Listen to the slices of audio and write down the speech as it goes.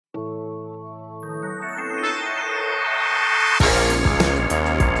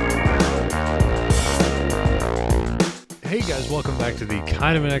Hey guys, welcome back to the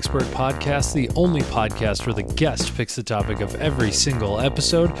Kind of an Expert podcast, the only podcast where the guest picks the topic of every single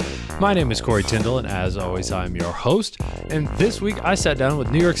episode. My name is Corey Tyndall, and as always, I'm your host. And this week, I sat down with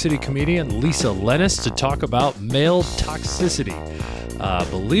New York City comedian Lissa Lenis to talk about male toxicity.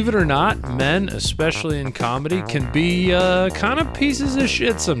 Believe it or not, men, especially in comedy, can be kind of pieces of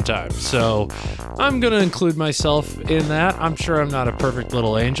shit sometimes. So I'm going to include myself in that. I'm sure I'm not a perfect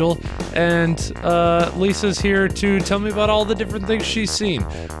little angel. And Lissa's here to tell me about all the different things she's seen,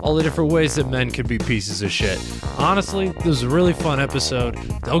 all the different ways that men can be pieces of shit. Honestly, this was a really fun episode.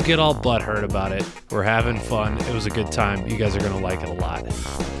 Don't get all butthurt about it. We're having fun. It was a good time. You guys are going to like it a lot.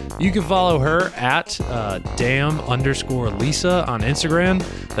 You can follow her at damn_Lissa on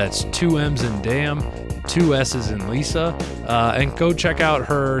Instagram. That's 2 M's in damn, 2 S's in Lissa. And go check out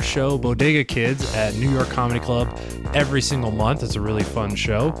her show, Bodega Kids, at New York Comedy Club every single month. It's a really fun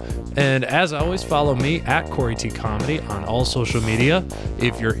show. And as always, follow me at Corey T Comedy on all social media.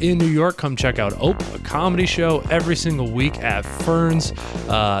 If you're in New York, come check out Ope, a comedy show every single week at Ferns.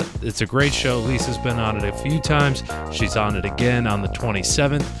 It's a great show. Lisa's been on it a few times. She's on it again on the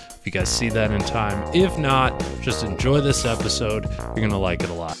 27th. If you guys see that in time. If not, just enjoy this episode. You're going to like it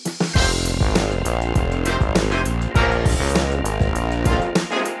a lot.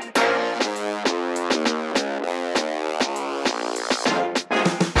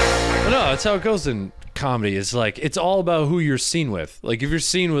 But no, that's how it goes in comedy. It's like, it's all about who you're seen with. Like, if you're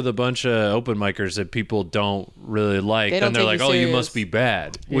seen with a bunch of open micers that people don't really like, then they're like, oh, you must be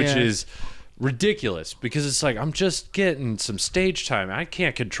bad, which is ridiculous, because it's like, I'm just getting some stage time. I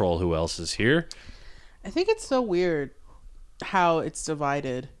can't control who else is here. I think it's so weird how it's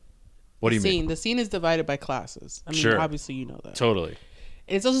divided. What do you mean? The scene is divided by classes. I mean, sure. Obviously you know that. Totally.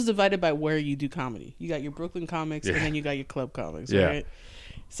 It's also divided by where you do comedy. You got your Brooklyn comics and then you got your club comics, right?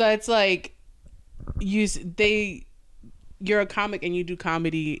 So it's like you're a comic and you do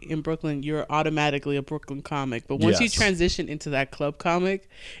comedy in Brooklyn, you're automatically a Brooklyn comic. But once you transition into that club comic,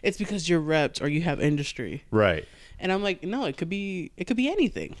 it's because you're repped or you have industry. Right. And I'm like, no, it could be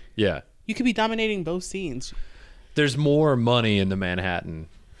anything. Yeah. You could be dominating both scenes. There's more money in the Manhattan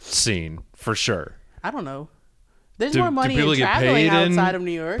scene, for sure. I don't know. There's more money in traveling outside of New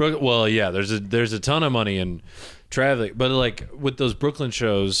York. Well, yeah, there's a ton of money in traveling, but like with those Brooklyn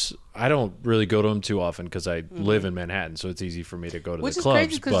shows, I don't really go to them too often because I live in Manhattan, so it's easy for me to go to the clubs. Which is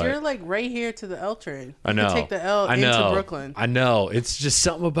crazy because you're like right here to the L train. I know. You can take the L into Brooklyn. I know. It's just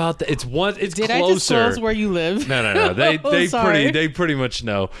something about that. It's closer. Did I disclose where you live? No. They pretty much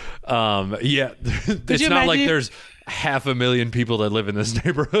know. Yeah, it's not like there's 500,000 people that live in this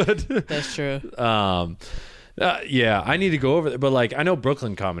neighborhood. That's true. Yeah, I need to go over there, but like I know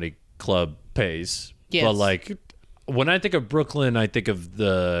Brooklyn Comedy Club pays, but like when I think of Brooklyn, I think of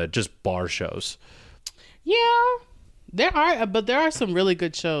the just bar shows. Yeah, there are some really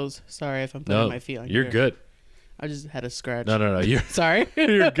good shows. Sorry if I'm putting my feet on you're here. Good. I just had a scratch. No. You're sorry.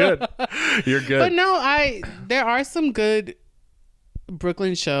 You're good. You're good. But no, there are some good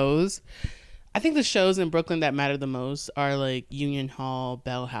Brooklyn shows. I think the shows in Brooklyn that matter the most are like Union Hall,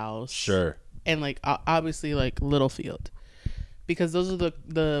 Bell House. Sure. And like obviously like Littlefield, because those are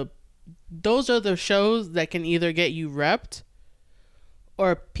the shows that can either get you repped,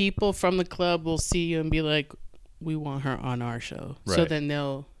 or people from the club will see you and be like, we want her on our show. Right. So then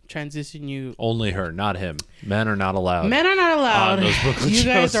they'll transition you. Only her, not him. Men are not allowed. Men are not allowed. On those Brooklyn you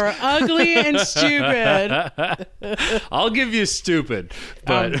shows. Guys are ugly and stupid. I'll give you stupid,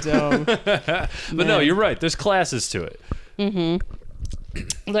 but I'm dumb. But no, you're right. There's classes to it.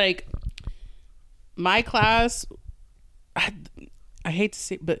 Mm-hmm. Like my class, I hate to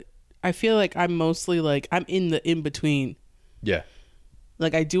say, but I feel like I'm mostly like I'm in the in between. Yeah.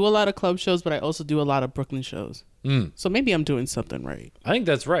 Like I do a lot of club shows, but I also do a lot of Brooklyn shows. So maybe I'm doing something right. I think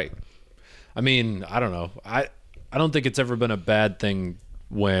that's right. I mean, I don't know. I don't think it's ever been a bad thing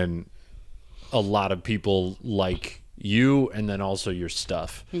when a lot of people like you and then also your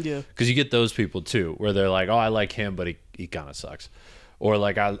stuff. Yeah. Because you get those people too, where they're like, oh, I like him, but he kind of sucks. Or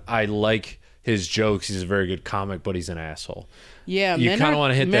like, I like his jokes. He's a very good comic, but he's an asshole. Yeah, you kind of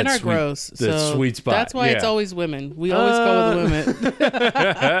want to hit that sweet spot. That's why it's always women. We always go with the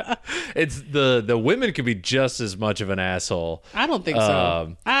women. It's the women could be just as much of an asshole. I don't think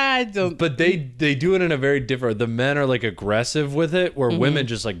so. I don't. But they do it in a very different. The men are like aggressive with it, where women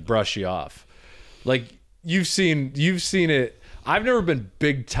just like brush you off. Like you've seen it. I've never been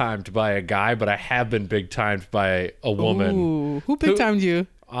big timed by a guy, but I have been big timed by a woman. Ooh, who big timed you?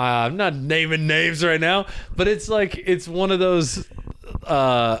 I'm not naming names right now, but it's like it's one of those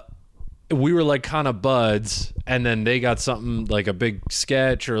we were like kind of buds, and then they got something like a big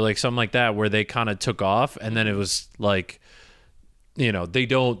sketch or like something like that where they kind of took off, and then it was like, you know, they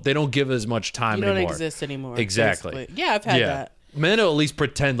don't give as much time anymore. You don't exist anymore. Exactly. Basically. Yeah, I've had that. Men will at least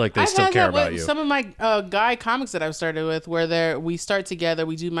pretend like they still care about you. Some of my guy comics that I've started with, where we start together,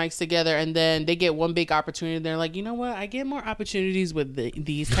 we do mics together, and then they get one big opportunity. And they're like, you know what? I get more opportunities with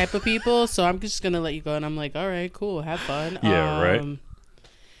these type of people, so I'm just gonna let you go. And I'm like, all right, cool, have fun. Yeah, right.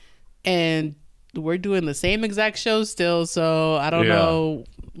 And we're doing the same exact show still, so I don't know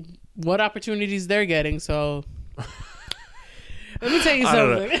what opportunities they're getting. So. Let me tell you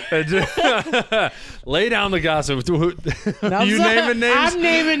something. Lay down the gossip. You naming names? I'm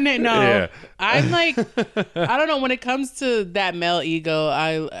naming names. No, yeah. I'm like, I don't know. When it comes to that male ego,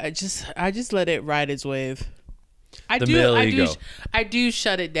 I just let it ride its wave. I do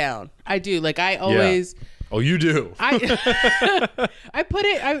shut it down. I do. Like I always. Yeah. Oh, you do. I put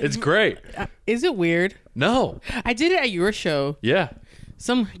it. It's great. Is it weird? No. I did it at your show. Yeah.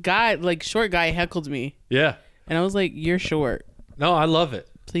 Some guy, like short guy, heckled me. Yeah. And I was like, "You're short." No, I love it.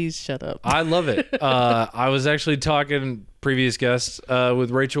 Please shut up. I love it. I was actually talking previous guests with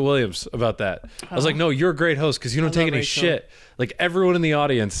Rachel Williams about that. I was like, no, you're a great host because you don't take any shit. Like everyone in the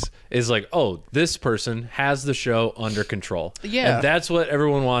audience is like, oh, this person has the show under control. Yeah. And that's what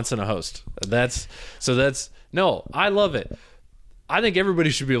everyone wants in a host. No, I love it. I think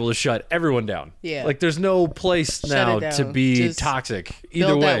everybody should be able to shut everyone down. Yeah. Like there's no place now to be just toxic.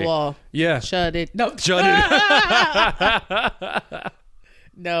 Either way. That wall. Yeah. Shut it. No. Shut it.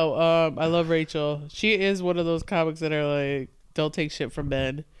 No, I love Rachel. She is one of those comics that are like, don't take shit from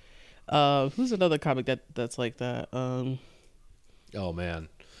men. Who's another comic that's like that? Oh man.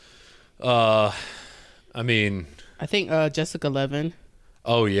 I mean, I think Jessica Levin.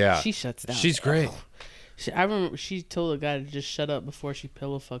 Oh yeah. She shuts down. She's great. I remember she told a guy to just shut up before she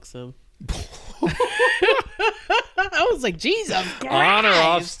pillow fucks him. I was like, Jesus Christ. On or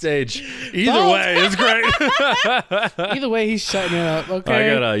off stage. Either way, it's great. Either way, he's shutting it up.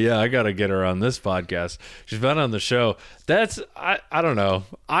 Okay. I gotta get her on this podcast. She's been on the show. I don't know.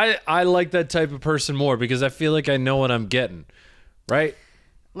 I like that type of person more because I feel like I know what I'm getting. Right?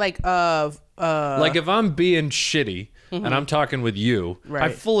 Like if I'm being shitty and I'm talking with you, right. I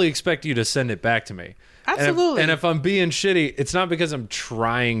fully expect you to send it back to me. Absolutely. And if I'm being shitty, it's not because I'm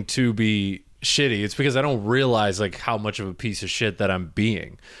trying to be shitty. It's because I don't realize like how much of a piece of shit that I'm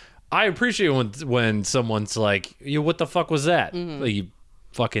being. I appreciate when someone's like, what the fuck was that? Like, you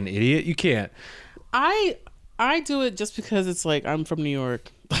fucking idiot. You can't. I do it just because it's like I'm from New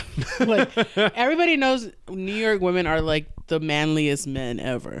York. Like everybody knows New York women are like the manliest men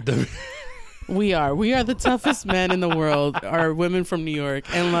ever. We are the toughest men in the world are women from New York.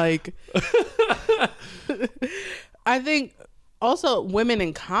 And like I think also women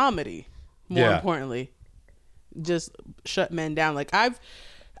in comedy, more importantly, just shut men down. Like I've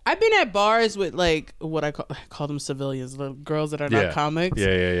been at bars with like what I call them civilians, the girls that are not comics.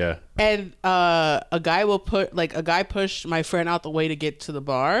 Yeah. And a guy pushed my friend out the way to get to the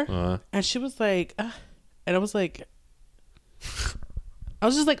bar, and she was like, and I was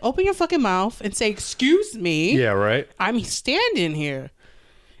just like, open your fucking mouth and say, excuse me. Yeah, right. I'm standing here.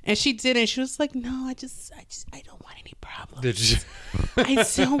 And she didn't. She was like, no, I don't want any problems. I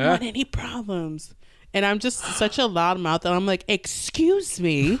don't want any problems. And I'm just such a loud mouth that I'm like, excuse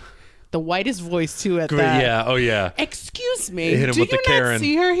me. The whitest voice too at that. Yeah. Oh yeah. Excuse me. Hit him Do with you the Karen. not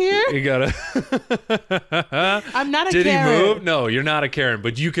see her here? You gotta. I'm not a Did Karen. Did he move? No, you're not a Karen.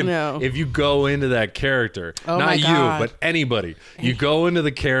 But you can, if you go into that character, not you, but anybody. You go into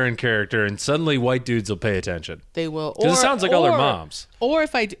the Karen character, and suddenly white dudes will pay attention. They will. Because it sounds like all their moms. Or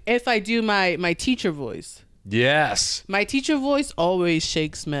if I do my teacher voice. Yes. My teacher voice always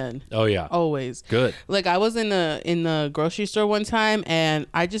shakes men. Oh yeah. Always. Good. Like I was in the grocery store one time, and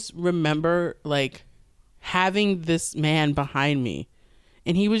I just remember like having this man behind me,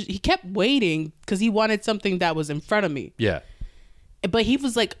 and he kept waiting because he wanted something that was in front of me. Yeah. But he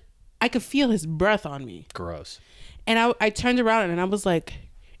was like, I could feel his breath on me. Gross. And I turned around and I was like,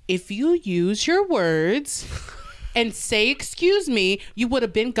 if you use your words and say excuse me, you would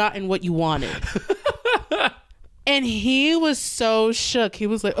have been gotten what you wanted. And he was so shook. He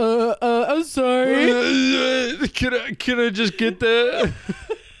was like, I'm sorry. Can I just get that?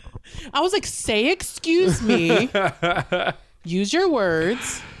 I was like, say excuse me. Use your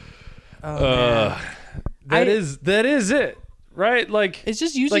words. That is it. Right? Like it's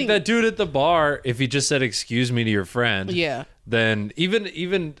just using like that dude at the bar, if he just said excuse me to your friend. Yeah. Then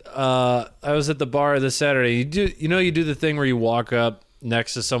even I was at the bar this Saturday. You do the thing where you walk up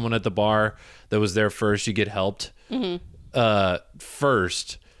next to someone at the bar that was there first, you get helped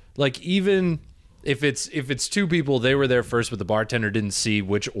first. Like even if it's two people, they were there first, but the bartender didn't see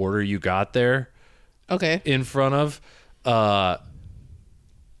which order you got there. Okay. In front of,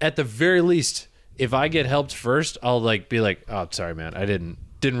 at the very least, if I get helped first, I'll like be like, oh, sorry, man, I didn't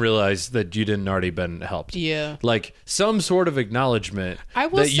realize that you didn't already been helped. Yeah. Like some sort of acknowledgement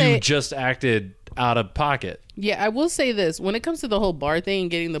you just acted out of pocket. Yeah, I will say this. When it comes to the whole bar thing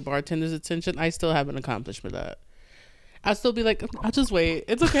and getting the bartender's attention, I still haven't accomplished with that. I'll still be like, I'll just wait.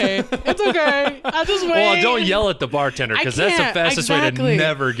 It's okay. It's okay. I'll just wait. Well, don't yell at the bartender because that's the fastest way to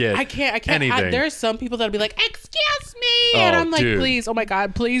never get anything. There's some people that'll be like, excuse me. And I'm like, please, oh my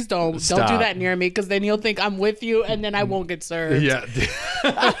God, please don't do that near me because then he'll think I'm with you and then I won't get served. Yeah.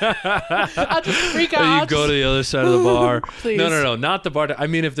 I'll just freak out. You go to the other side of the bar. Please. No, not the bartender. I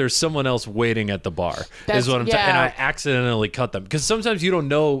mean, if there's someone else waiting at the bar is what I'm saying. And I accidentally cut them because sometimes you don't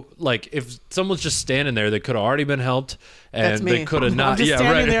know, like if someone's just standing there, they could have already been helped. And they could have not. Yeah,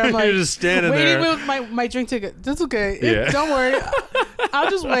 right. There, I'm like, you're just standing there. Waiting with my drink ticket. That's okay. Yeah. Don't worry. I'll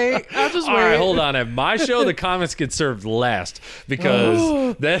just wait. All right, hold on. At my show, the comics get served last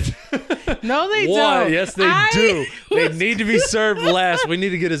because that's... No, they don't. Yes, they do. They need to be served last. We need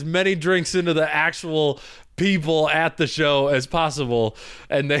to get as many drinks into the actual people at the show as possible.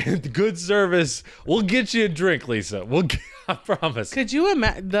 And then good service. We'll get you a drink, Lisa. I promise. Could you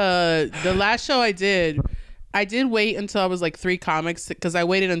imagine the last show I did wait until I was like 3 comics because I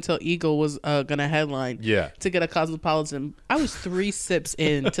waited until Eagle was gonna headline to get a Cosmopolitan. I was 3 sips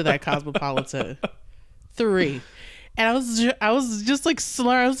into that Cosmopolitan. 3. And I was just like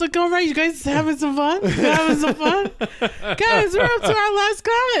slurring. I was like, all right, you guys having some fun? Guys, we're up to our last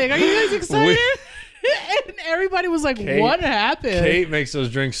comic. Are you guys excited? And everybody was like, what happened? Kate makes those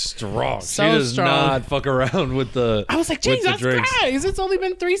drinks strong. So she does strong. not fuck around with the I was like, Jesus Christ, it's only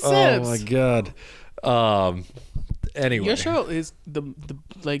been 3 sips. Oh my God. Anyway, your show is the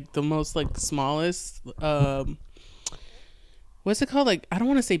most like smallest what's it called, like I don't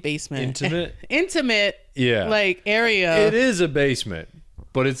want to say basement, intimate like area. It is a basement,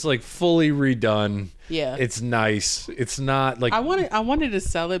 but it's like fully redone. Yeah, it's nice. It's not like I wanted to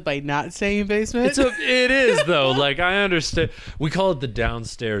sell it by not saying basement. It is though. Like I understand. We call it the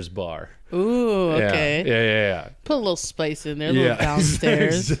downstairs bar. Ooh, okay. Yeah. Put a little spice in there, a little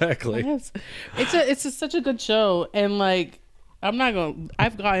downstairs. Exactly. It's such a good show, and like I've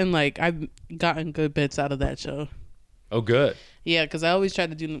gotten good bits out of that show. Oh, good. Yeah, because I always try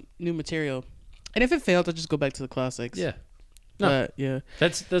to do new material, and if it fails, I just go back to the classics. Yeah. No. But yeah,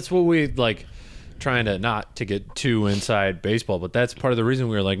 that's what we like. Trying to not to get too inside baseball, but that's part of the reason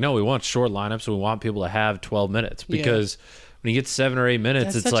we were like, no, we want short lineups. So we want people to have 12 minutes because. Yeah. When you get 7 or 8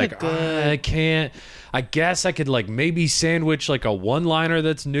 minutes, it's like, I can't. I guess I could like maybe sandwich like a one-liner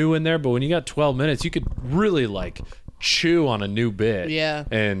that's new in there, but when you got 12 minutes, you could really like chew on a new bit,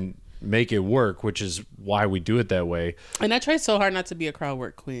 and make it work, which is why we do it that way. And I try so hard not to be a crowd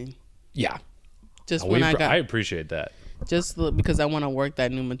work queen. Yeah, just I appreciate that. Just because I want to work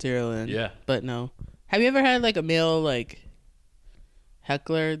that new material in. Yeah, but no. Have you ever had like a male like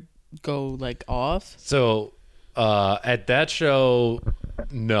heckler go like off? So. At that show,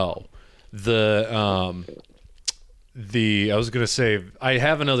 no. I was gonna say I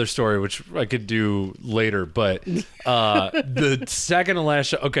have another story which I could do later, but the second to last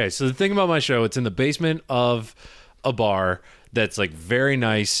show. Okay, so the thing about my show, it's in the basement of a bar that's like very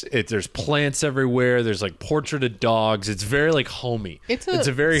nice. There's plants everywhere. There's like portraited dogs. It's very like homey. It's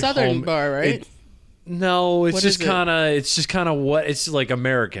a very southern bar, right? No, it's just kind of what it's like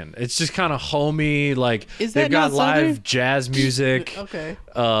American. It's just kind of homey. Like they've got live jazz music, okay,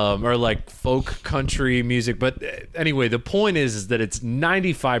 or like folk country music. But anyway, the point is that it's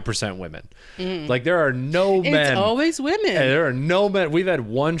 95% women. Like there are no men. It's always women. And there are no men. We've had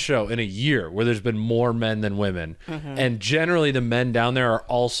one show in a year where there's been more men than women, and generally the men down there are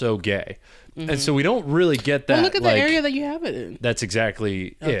also gay. And so we don't really get that. Well, look at the area that you have it in. That's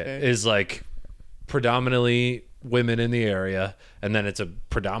exactly it. Is like. Predominantly women in the area, and then it's a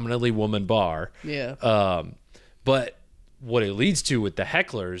predominantly woman bar. Yeah. But what it leads to with the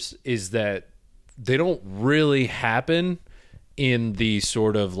hecklers is that they don't really happen in the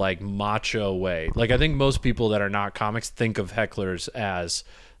sort of like macho way. Like I think most people that are not comics think of hecklers as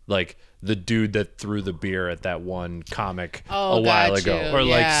like the dude that threw the beer at that one comic a while ago, or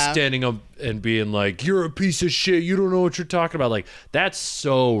like standing up and being like, "You're a piece of shit. You don't know what you're talking about." Like that's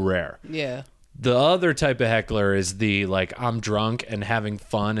so rare. Yeah. The other type of heckler is the like I'm drunk and having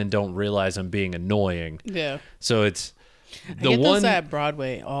fun and don't realize I'm being annoying. Yeah. So it's the I get those at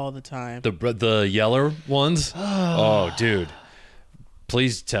Broadway all the time. The yeller ones. Oh, dude,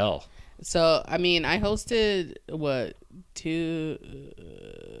 please tell. So I mean, I hosted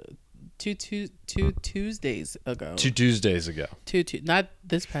Two Tuesdays ago. 2 Tuesdays ago. Not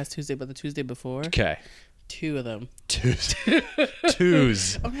this past Tuesday, but the Tuesday before. Okay. 2 of them. Tuesday.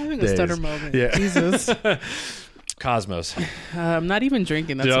 I'm having a stutter moment. Yeah. Jesus. Cosmos. I'm not even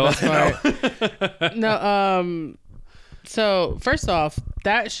drinking. That's the best part. No. So first off,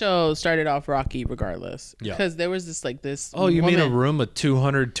 that show started off rocky regardless. Yeah. Because there was this. Oh, you mean a room with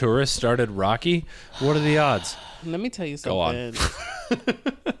 200 tourists started rocky? What are the odds? Let me tell you something. Go on.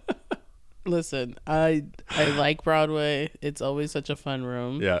 Listen, I like Broadway. It's always such a fun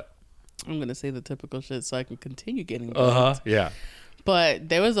room. Yeah. I'm gonna say the typical shit so I can continue getting. Yeah. But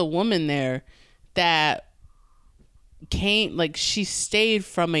there was a woman there that came, she stayed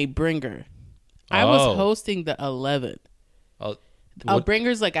from a bringer. I was hosting the 11. A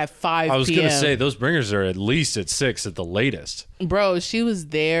bringer's at 5 p.m. I was gonna say those bringers are at least at 6 at the latest. Bro, she was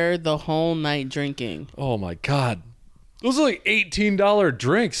there the whole night drinking. Oh my God. Those are $18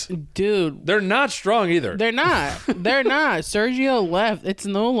 drinks. Dude. They're not strong either. They're not. Sergio left. It's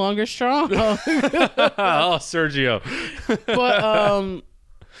no longer strong. Oh, Sergio. But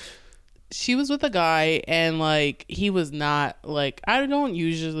she was with a guy and he was not I don't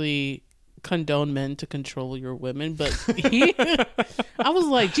usually condone men to control your women, but I was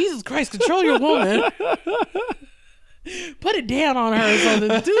like, Jesus Christ, control your woman. Put it down on her or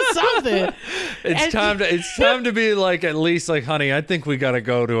something. Do something. It's time to be at least honey, I think we gotta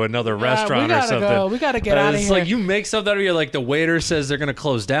go to another restaurant or something. We gotta get out of here. It's you make something out of you, the waiter says they're gonna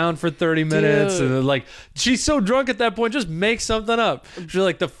close down for 30 minutes. Dude. And she's so drunk at that point, just make something up.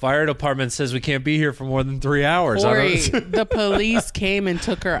 She's the fire department says we can't be here for more than 3 hours. Corey, the police came and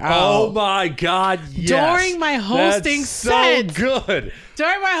took her out. Oh my God, yes. During my hosting set. So good.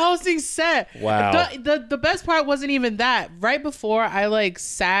 During my hosting set. Wow. The best part wasn't even that. Right before I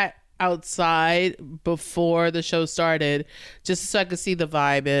sat outside before the show started just so I could see the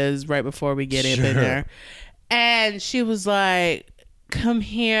vibe is right before we get in there. And she was like, come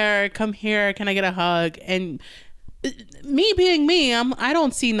here. Can I get a hug? And me being me, I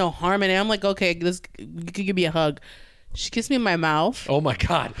don't see no harm in it. I'm like, okay, you could give me a hug. She kissed me in my mouth. Oh my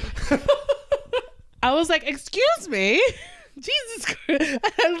God. I was like, excuse me? Jesus Christ.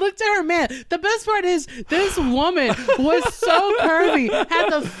 I looked at her, man. The best part is this woman was so curvy, had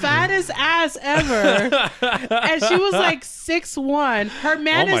the fattest ass ever. And she was 6'1". Her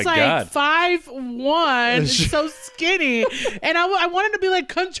man is God. 5'1", so skinny. And I wanted to be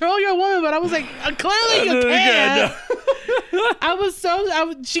control your woman, but I was clearly you can't. I was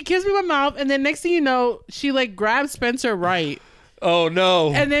she kissed me in my mouth, and then next thing you know, she grabbed Spencer right. Oh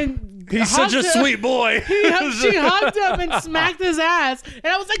no. And then he's such a sweet boy. She hugged him and smacked his ass. And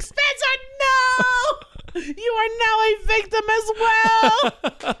I was like, Spencer, no! You are now a victim as well.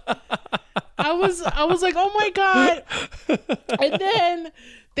 I was like, oh my God. And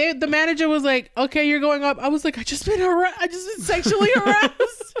then the manager was like, okay, you're going up. I was like, I just been sexually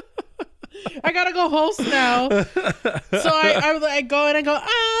harassed. I gotta go host now. So I go in and go,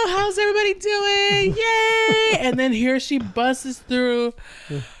 oh, how's everybody doing? Yay! And then here she busts through.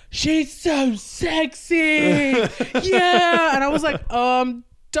 She's so sexy. Yeah. And I was like, don't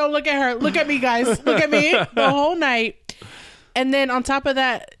look at her. Look at me, guys. Look at me the whole night. And then on top of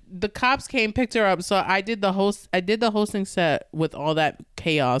that, the cops came, picked her up. So I did the hosting set with all that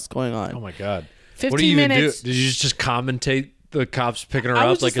chaos going on. Oh my God. 15 what do you minutes. Even do? Did you just commentate the cops picking her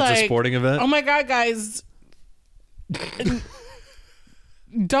up like it's a sporting event? Oh my God, guys. Don't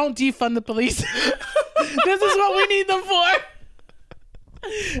defund the police. This is what we need them for.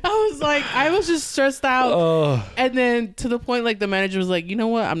 I was just stressed out. Oh. And then to the point, the manager was like, you know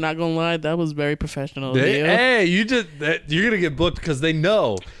what? I'm not going to lie. That was very professional of you. Hey, you did that. You're going to get booked because they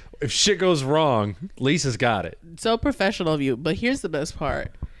know if shit goes wrong, Lisa's got it. So professional of you. But here's the best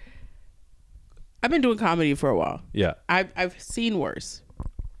part. I've been doing comedy for a while. Yeah. I've seen worse.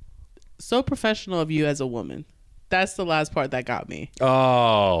 So professional of you as a woman. That's the last part that got me.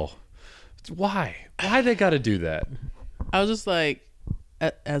 Oh. Why? Why they got to do that? I was just like,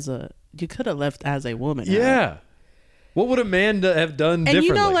 you could have left as a woman. Yeah. Right? What would a man have done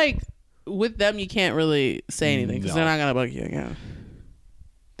differently? And with them, you can't really say anything because they're not going to bug you again.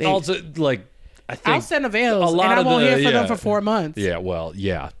 Also, I think I'll send avails and I won't hear from them for 4 months. Yeah, well,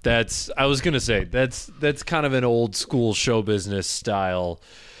 yeah. I was going to say, that's kind of an old school show business style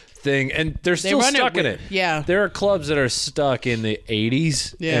thing. And they're still stuck in it. Yeah. There are clubs that are stuck in the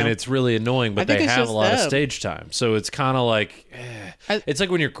 80s and it's really annoying, but they have a lot of stage time. So it's kind of it's like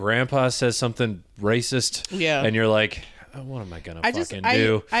when your grandpa says something racist and you're like, what am I gonna fucking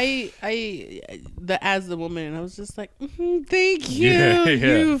do? As the woman, and I was just like, thank you,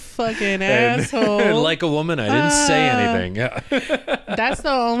 you fucking asshole. And like a woman, I didn't say anything. That's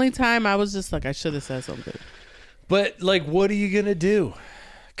the only time I was just like, I should have said something. But like, what are you gonna do?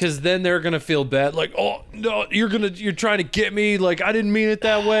 Because then they're gonna feel bad, like, oh no, you're trying to get me, like I didn't mean it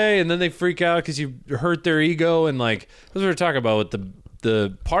that way, and then they freak out because you hurt their ego, and like that's what we're talking about with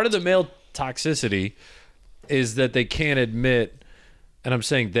the part of the male toxicity is that they can't admit, and I'm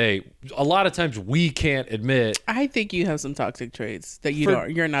saying a lot of times we can't admit. I think you have some toxic traits that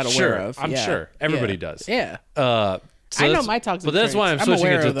you're not aware of. I'm sure everybody does. Yeah. So I know my toxic traits. But that's why I'm switching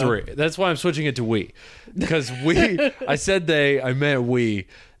it to 3. That's why I'm switching it to we. Because I said I meant we.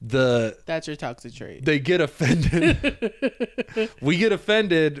 That's your toxic trait. They get offended. We get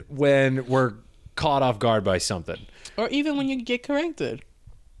offended when we're caught off guard by something. Or even when you get corrected.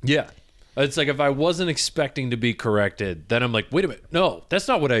 Yeah. It's like if I wasn't expecting to be corrected, then I'm like, wait a minute, no, that's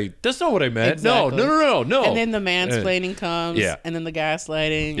not what I meant. Exactly. No. And then the mansplaining comes, and then the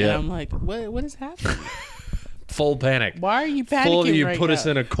gaslighting, and I'm like, what is happening? Full panic. Why are you panicking you right put now? us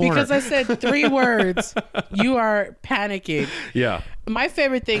in a corner. Because I said 3 words. You are panicking. Yeah. My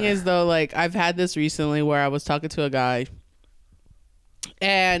favorite thing is, though, like, I've had this recently where I was talking to a guy,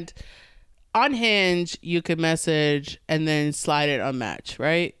 and on Hinge, you could message and then slide it on match,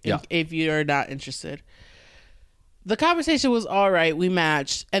 right? Yeah. If you're not interested. The conversation was all right. We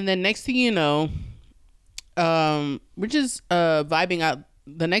matched. And then next thing you know, we're just vibing out.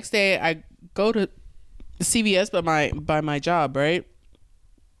 The next day, I go to CVS by my job, right?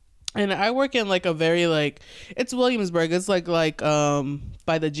 And I work in like a very it's Williamsburg. It's like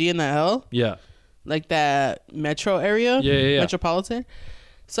by the G and the L. Yeah. Like that metro area. Yeah. Metropolitan.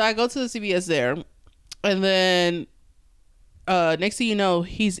 So I go to the CVS there, and then next thing you know,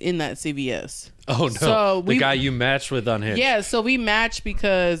 he's in that CVS. Oh no! So the guy you matched with on Hinge. Yeah, so we matched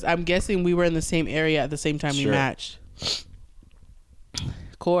because I'm guessing we were in the same area at the same time we matched.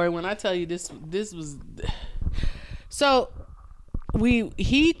 Corey, when I tell you this was, so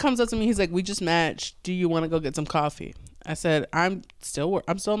he comes up to me. He's like, "We just matched. Do you want to go get some coffee?" I said, "I'm still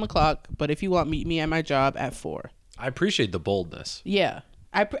on the clock, but if you want, meet me at my job at 4." I appreciate the boldness. Yeah.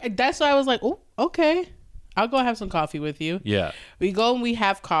 That's why I was like, oh, okay. I'll go have some coffee with you. Yeah. We go and we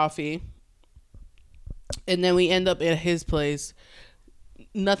have coffee. And then we end up at his place.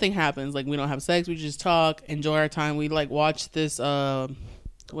 Nothing happens. Like, we don't have sex. We just talk, enjoy our time. We, watch this,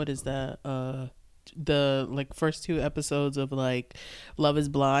 what is that? The, first 2 episodes of, Love is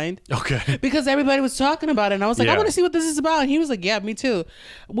Blind. Okay. Because everybody was talking about it. And I was like, I want to see what this is about. And he was like, yeah, me too.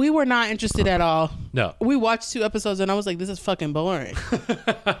 We were not interested at all. No. We watched 2 episodes and I was like, this is fucking boring.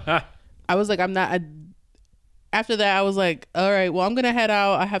 I was like, after that, I was like, all right, well, I'm going to head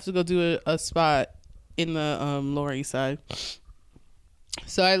out. I have to go do a spot in the Lower East Side.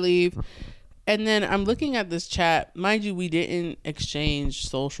 So I leave. And then I'm looking at this chat. Mind you, we didn't exchange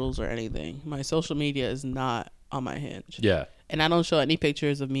socials or anything. My social media is not on my Hinge. Yeah. And I don't show any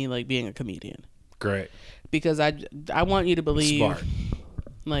pictures of me being a comedian. Great. Because I want you to believe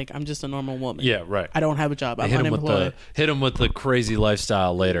smart. I'm just a normal woman. Yeah, right. I don't have a job. I'm unemployed. Hit him with the crazy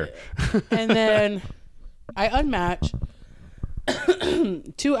lifestyle later. And then I unmatch.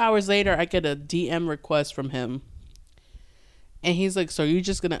 2 hours later, I get a DM request from him. And he's like, so are you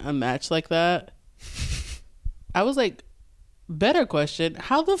just going to unmatch like that? I was like, better question.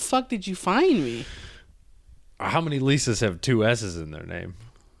 How the fuck did you find me? How many Lissas have 2 S's in their name?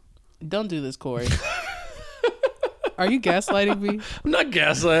 Don't do this, Corey. Are you gaslighting me? I'm not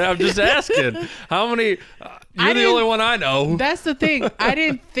gaslighting. I'm just asking. How many? You're the only one I know. That's the thing. I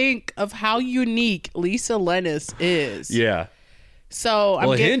didn't think of how unique Lissa Lenis is. Yeah. So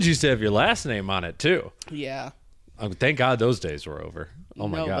Hinge used to have your last name on it too. Yeah. Thank God those days were over. Oh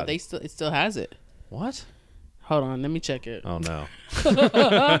my God. No, but it still has it. What? Hold on, let me check it. Oh no.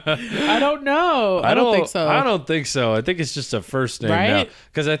 I don't know. I don't think so. I don't think so. I think it's just a first name right? now.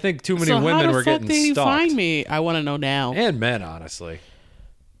 Because I think too many women were getting stalked. How the fuck did he find me? I want to know now. And men, honestly.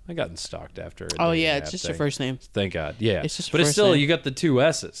 I gotten stalked after. Oh yeah, it's just your first name. Thank God. Yeah. It's just but it's still you got the 2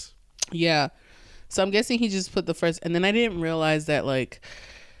 S's. Yeah. So I'm guessing he just put the first, and then I didn't realize that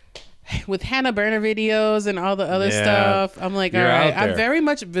with Hannah Burner videos and all the other stuff, I'm like, all right, I'm very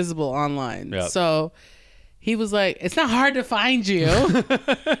much visible online. Yep. So he was like, it's not hard to find you.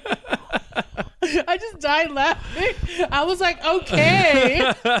 I just died laughing. I was like,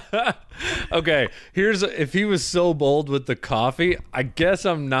 okay. Okay, if he was so bold with the coffee, I guess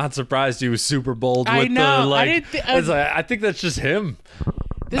I'm not surprised he was super bold with I think that's just him.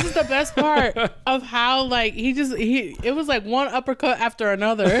 This is the best part of how it was like one uppercut after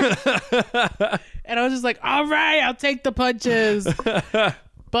another. And I was just like, all right, I'll take the punches.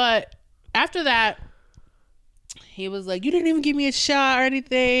 But after that, he was like, you didn't even give me a shot or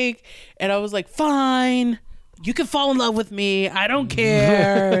anything. And I was like, fine, you can fall in love with me. I don't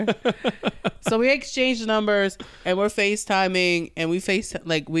care. So we exchanged numbers and we're FaceTiming and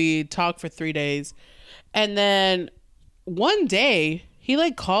we talked for 3 days. And then one day he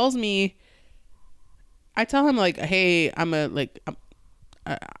like calls me. I tell him like, hey, I'm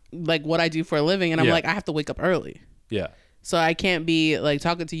like what I do for a living. And I'm like, I have to wake up early. Yeah. So I can't be like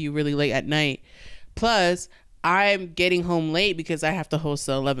talking to you really late at night. Plus I'm getting home late because I have to host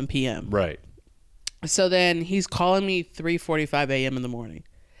at 11 p.m. Right. So then he's calling me 3:45 a.m. in the morning.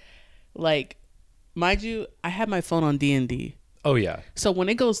 Like, mind you, I have my phone on D&D. Oh, yeah. So when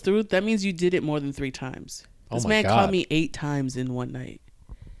it goes through, that means you did it more than 3 times. This man called me 8 times in one night.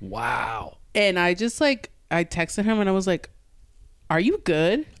 Wow. And I just like, I texted him and I was like, are you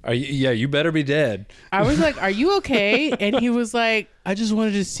good? You better be dead. I was like, are you okay? And he was like, I just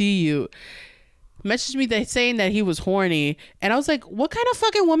wanted to see you. Messaged me saying that he was horny. And I was like, what kind of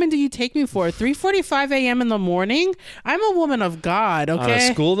fucking woman do you take me for? 3:45 a.m. in the morning? I'm a woman of God, okay? On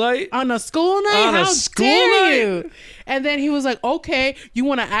a school night? On a school night? On How a school dare night? you? And then he was like, okay, you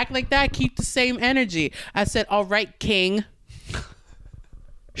want to act like that? Keep the same energy. I said, all right, king.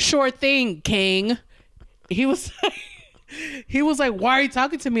 Sure thing, king. He was like, why are you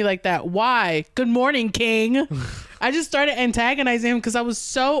talking to me like that? Why? Good morning, king. I just started antagonizing him because I was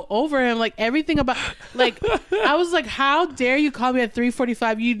so over him. Like everything about, like, I was like, how dare you call me at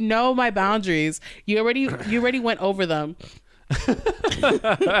 3:45? You know my boundaries. You already went over them.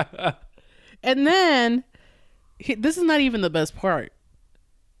 And then, this is not even the best part.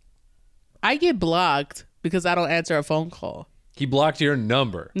 I get blocked because I don't answer a phone call. He blocked your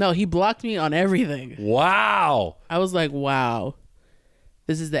number. No, he blocked me on everything. Wow. I was like, wow.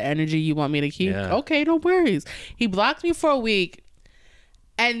 This is the energy you want me to keep? Yeah. Okay, no worries. He blocked me for a week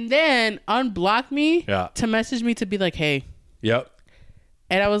and then unblocked me to message me to be like, hey. Yep.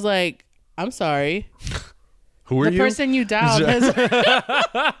 And I was like, I'm sorry. Who are you? The person you dialed I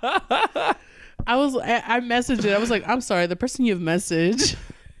messaged it. I was like, I'm sorry. The person you've messaged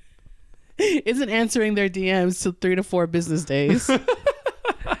isn't answering their DMs till 3 to 4 business days.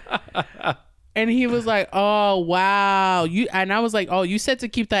 And he was like, oh, wow. And I was like, oh, you said to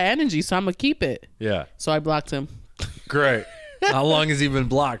keep that energy, so I'm going to keep it. Yeah. So I blocked him. Great. How long has he been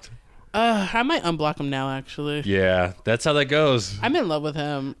blocked? I might unblock him now, actually. Yeah, that's how that goes. I'm in love with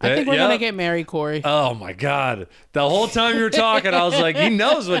him. I think we're going to get married, Corey. Oh, my God. The whole time you were talking, I was like, he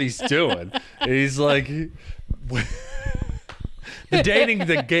knows what he's doing. He's like... The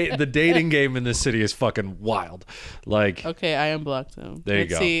dating game in this city is fucking wild. Like, okay, I unblocked him. There you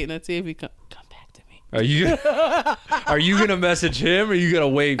go. Let's see if he come back to me. Are you gonna message him, or are you gonna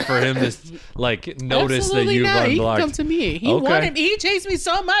wait for him to like notice Absolutely that you've not. unblocked? He can come to me. He chased me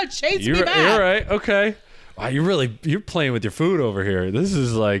so much. Chase me back. You're right. Okay. Wow, you're playing with your food over here. This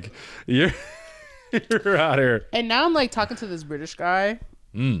is like you're out here. And now I'm like talking to this British guy.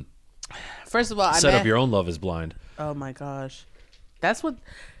 First of all, set up your own Love Is Blind. Oh my gosh. That's what,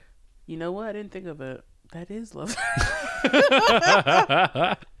 you know what? I didn't think of it. That is love.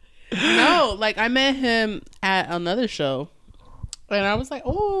 No, like I met him at another show and I was like,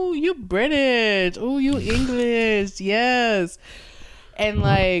 oh, you British. Oh, you English. Yes. And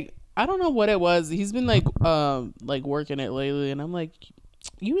like, I don't know what it was. He's been like working it lately. And I'm like,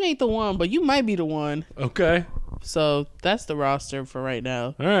 you ain't the one, but you might be the one. Okay. So that's the roster for right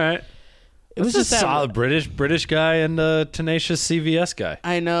now. All right. It was just a solid British guy and a tenacious CVS guy.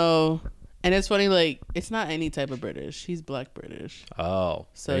 I know. And it's funny, like, it's not any type of British. He's black British. Oh.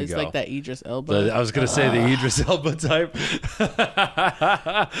 So he's like that Idris Elba. I was going to say the Idris Elba type. You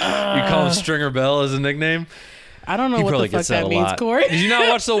call him Stringer Bell as a nickname? I don't know what the fuck that means, Corey. Did you not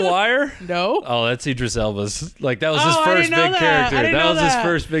watch The Wire? No. Oh, that's Idris Elba's. Like, that was his first big character. That was his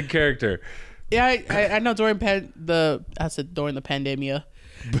first big character. Yeah, I know during the pandemia.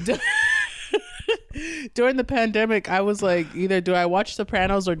 During the pandemic, I was like, either do I watch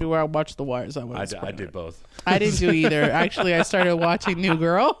Sopranos or do I watch The Wire? So I did both. I didn't do either. Actually, I started watching New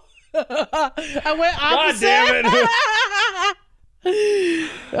Girl. I went opposite.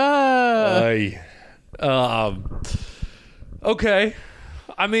 God damn it. Okay.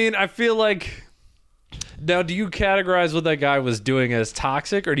 I mean, I feel like... Now, do you categorize what that guy was doing as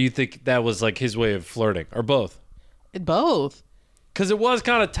toxic, or do you think that was like his way of flirting, or both? Both. Because it was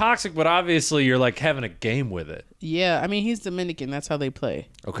kind of toxic, but obviously you're like having a game with it. Yeah, I mean, he's Dominican. That's how they play.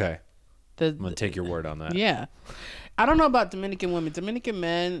 Okay. I'm going to take your word on that. Yeah. I don't know about Dominican women. Dominican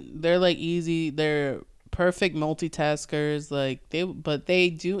men, they're like easy. They're perfect multitaskers. Like but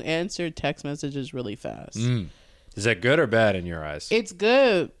they do answer text messages really fast. Is that good or bad in your eyes? It's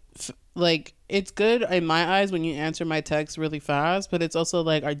good. Like, it's good in my eyes when you answer my text really fast, but it's also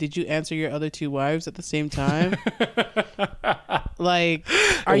like, did you answer your other 2 wives at the same time? Like,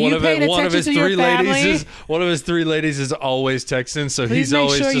 are you paying attention to your family? One of his 3 ladies is always texting, so Please he's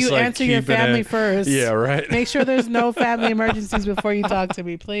always just like, make sure you answer your family first. Yeah, right. Make sure there's no family emergencies before you talk to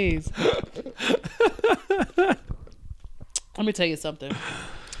me, please. Let me tell you something.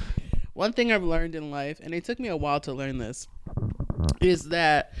 One thing I've learned in life, and it took me a while to learn this, is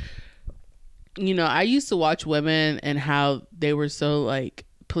that, you know, I used to watch women and how they were so like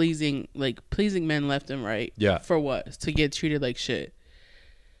pleasing men left and right. Yeah. For what? To get treated like shit.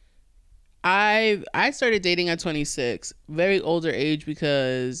 I started dating at 26, very older age,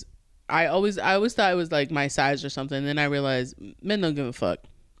 because I always thought it was like my size or something. Then I realized men don't give a fuck.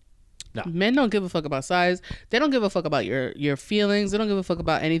 No. Men don't give a fuck about size. They don't give a fuck about your feelings. They don't give a fuck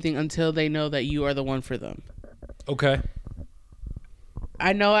about anything until they know that you are the one for them. Okay.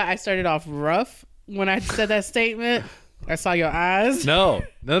 I know I started off rough when I said that statement. I saw your eyes. No.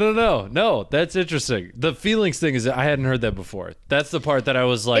 That's interesting. The feelings thing is, I hadn't heard that before. That's the part that I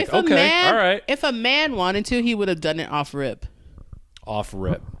was like, okay, all right. If a man wanted to, he would have done it off rip. Off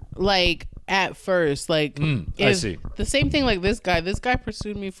rip. Like, at first. Like, I see. The same thing like this guy. This guy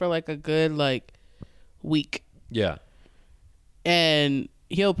pursued me for like a good, like, week. Yeah. And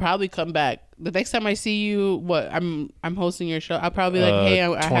he'll probably come back. The next time I see you, I'm hosting your show. I'll probably be like, hey,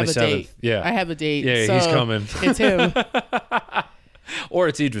 I have a date. Yeah. I have a date. Yeah, so he's coming. It's him. Or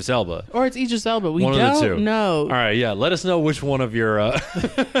it's Idris Elba. We one don't know. All right, yeah. Let us know which one of your...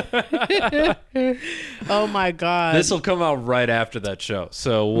 Oh, my God. This will come out right after that show.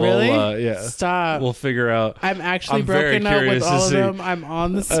 So we'll... Really? Yeah. Stop. We'll figure out... I'm actually broken up with all of them. I'm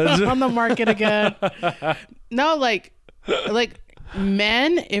on the market again. No, like...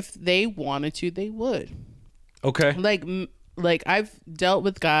 Men, if they wanted to, they would. Okay. Like I've dealt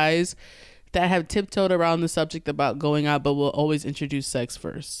with guys that have tiptoed around the subject about going out, but will always introduce sex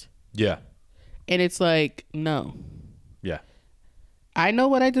first. Yeah. And it's like, no. Yeah. I know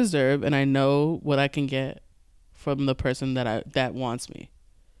what I deserve, and I know what I can get from the person that wants me.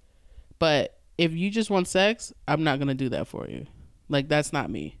 But if you just want sex, I'm not gonna do that for you. Like, that's not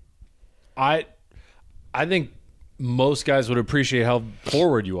me. I think most guys would appreciate how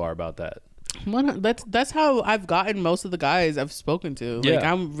forward you are about that. That's how I've gotten most of the guys I've spoken to. Like,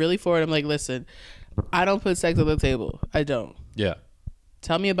 yeah. I'm really forward. I'm like, listen, I don't put sex on the table. I don't. Yeah.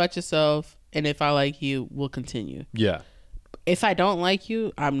 Tell me about yourself, and if I like you, we'll continue. Yeah. If I don't like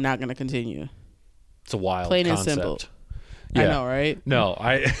you, I'm not gonna continue. It's a wild plain concept. And simple. Yeah. I know, right? No,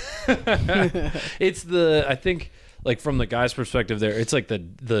 it's I think, like, from the guy's perspective there, it's like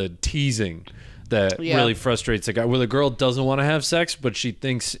the teasing that really frustrates the guy, where the girl doesn't want to have sex, but she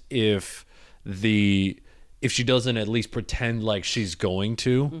thinks if she doesn't at least pretend like she's going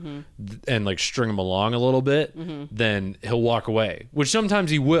to, and like string him along a little bit, then he'll walk away, which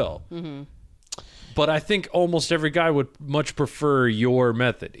sometimes he will. But I think almost every guy would much prefer your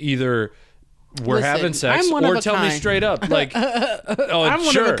method. Either we're having sex, or tell me straight up, like, oh, I'm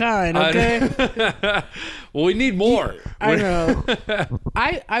sure. one of a kind, okay? Well, we need more. I know.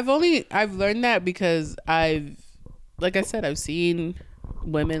 I've learned that because like I said, I've seen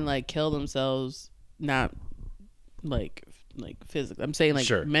women like kill themselves, not like physically. I'm saying like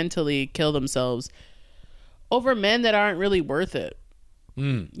mentally kill themselves over men that aren't really worth it.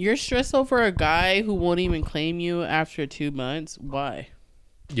 You're stressed over a guy who won't even claim you after 2 months. Why?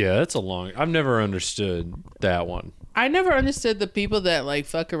 Yeah, that's I've never understood that one. I never understood the people that like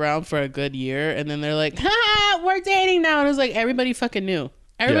fuck around for a good year and then they're like, ha, we're dating now. And it's like, everybody fucking knew.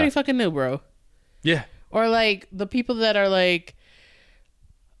 Everybody fucking knew, bro. Yeah. Or like the people that are like,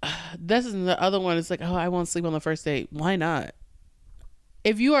 this is the other one. It's like, oh, I won't sleep on the first date. Why not?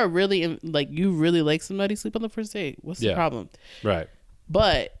 If you are really you really like somebody, sleep on the first date. What's the problem? Right.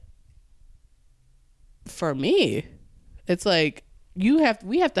 But for me, it's like we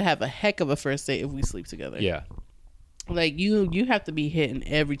have to have a heck of a first date if we sleep together. Yeah. Like you have to be hitting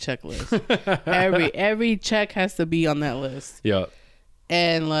every checklist. every check has to be on that list. Yeah.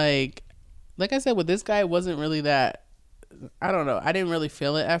 And like I said, with this guy, it wasn't really that. I don't know. I didn't really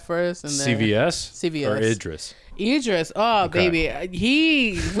feel it at first. And then CVS or Idris. Idris. Oh, okay.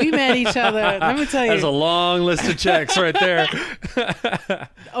 Baby. We met each other. Let me tell you. There's a long list of checks right there.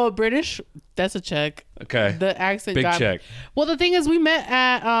 Oh, British. That's a check. Okay. The accent. Big check. Well, the thing is, we met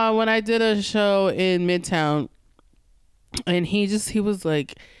at when I did a show in Midtown, and he was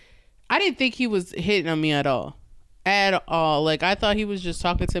like, I didn't think he was hitting on me at all. Like, I thought he was just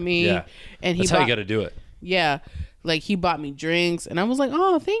talking to me. Yeah. And that's how you got to do it. Yeah. Like, he bought me drinks, and I was like,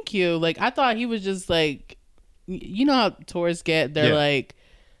 oh, thank you. Like, I thought he was just like, you know how tourists get? They're like,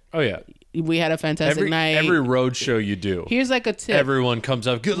 oh, yeah. We had a fantastic night. Every road show you do. Here's like a tip. Everyone comes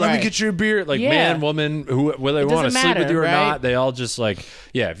up, let me get you a beer. Like, man, woman, whether they want to sleep with you or not, they all just like,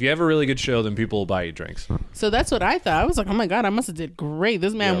 yeah, if you have a really good show, then people will buy you drinks. So that's what I thought. I was like, oh my God, I must have did great.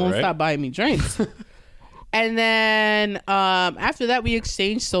 This man won't stop buying me drinks. And then after that, we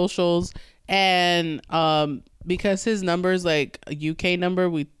exchanged socials, and because his number is like a UK number,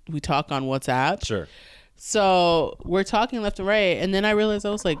 we talk on WhatsApp. Sure. So we're talking left and right, and then I realized,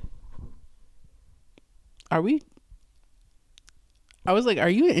 I was like, are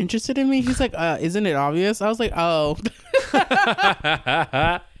you interested in me? He's like, isn't it obvious? I was like, oh.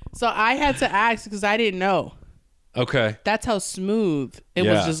 So I had to ask because I didn't know. Okay. That's how smooth it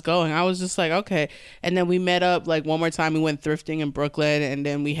was just going. I was just like, okay. And then we met up like one more time. We went thrifting in Brooklyn, and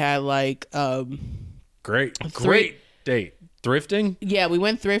then we had like great date. Thrifting? Yeah, we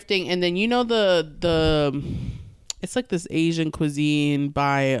went thrifting, and then you know the it's like this Asian cuisine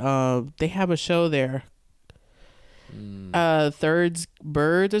by they have a show there. Thirds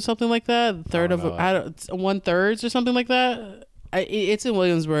Birds or something like that. One thirds or something like that. It's in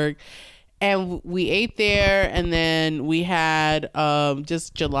Williamsburg. And we ate there, and then we had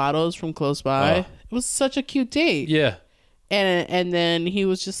just gelatos from close by. It was such a cute date. Yeah. And then he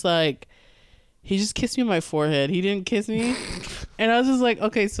was just like, he just kissed me on my forehead. He didn't kiss me. And I was just like,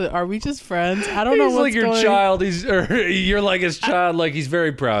 okay, so are we just friends? I don't know what's like your going... child. You're like his child. Like, he's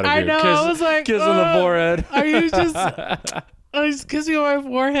very proud of you. I know. I was like, kiss on the forehead. Are you just... I was kissing on my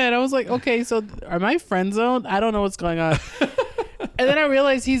forehead. I was like, okay, so am I friend zoned? I don't know what's going on. And then I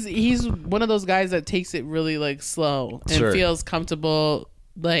realized he's one of those guys that takes it really like slow and feels comfortable.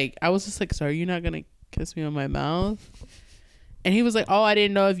 Like, I was just like, so are you not gonna kiss me on my mouth? And he was like, oh, I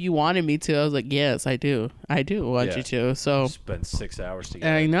didn't know if you wanted me to. I was like, yes, I do want you to. So spend 6 hours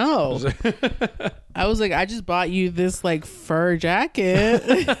together. I know. I was like, I just bought you this like fur jacket.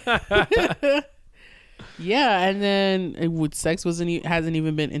 Yeah, and then sex hasn't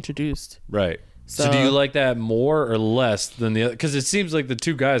even been introduced. Right. So do you like that more or less than the other? Because it seems like the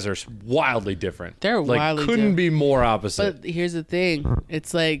two guys are wildly different. They're like, wildly couldn't be more opposite. But here's the thing.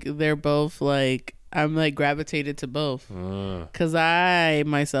 It's like they're both like, I'm like gravitated to both. Because I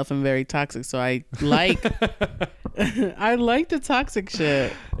myself am very toxic. So I like I like the toxic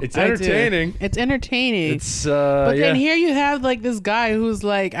shit. It's entertaining. It's entertaining. It's but then here you have like this guy who's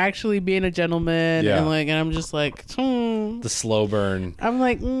like actually being a gentleman, and I'm just like the slow burn. I'm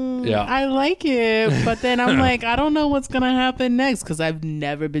like, I like it, but then I'm like, I don't know what's gonna happen next because I've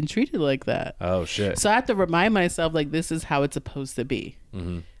never been treated like that. Oh shit! So I have to remind myself like this is how it's supposed to be.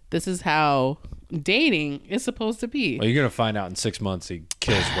 Mm-hmm. This is how dating is supposed to be. Well, you're gonna find out in 6 months he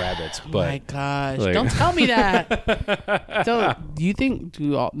kills rabbits. But oh my gosh, like... don't tell me that. Do you think?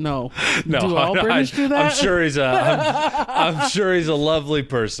 Do all British do that? I'm sure he's a lovely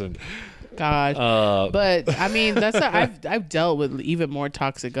person. God, but I mean I've dealt with even more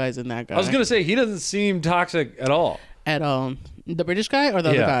toxic guys than that guy. I was gonna say he doesn't seem toxic at all. At all. The British guy or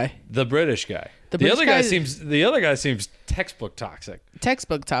the other guy? The British guy. The other guy seems textbook toxic.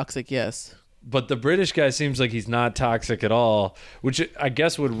 Textbook toxic, yes. But the British guy seems like he's not toxic at all, which I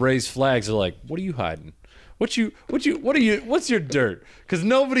guess would raise flags of like, what are you hiding? What's your dirt? Because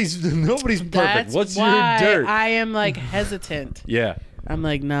nobody's perfect. That's what's why your dirt? I am like hesitant. Yeah. I'm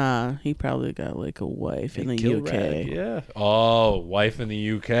like, nah, he probably got like a wife in the UK. Yeah. Oh, wife in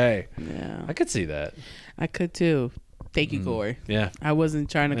the UK. Yeah. I could see that. I could too. Thank you, Corey. Yeah. I wasn't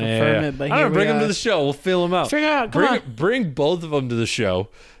trying to confirm it, but I don't know, bring him to the show. We'll fill him out. Figure out. Come on. Bring both of them to the show.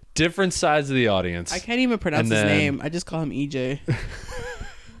 Different sides of the audience. I can't even pronounce his name. I just call him EJ.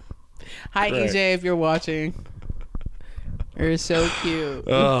 Hi, EJ, if you're watching. You're so cute.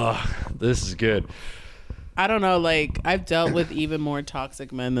 Oh, this is good. I don't know. Like, I've dealt with even more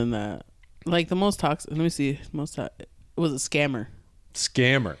toxic men than that. Like, the most toxic. Let me see. It was a scammer.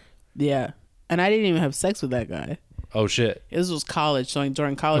 Scammer. Yeah. And I didn't even have sex with that guy. Oh, shit. This was college. So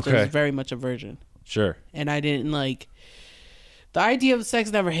during college, I was very much a virgin. Sure. And I didn't like... The idea of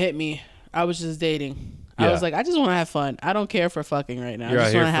sex never hit me. I was just dating. Yeah. I was like, I just want to have fun. I don't care for fucking right now. You're I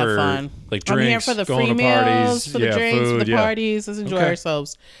just want to have fun. Like drinks, I'm here for the free meals, for the drinks, for the parties. Let's enjoy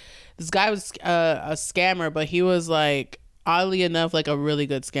ourselves. This guy was a scammer, but he was like, oddly enough, like a really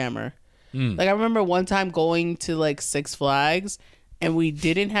good scammer. Like, I remember one time going to like Six Flags, and we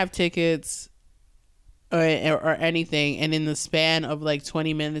didn't have tickets or anything. And in the span of like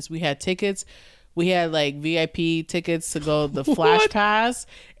 20 minutes, we had tickets. We had like VIP tickets to go the Flash Pass.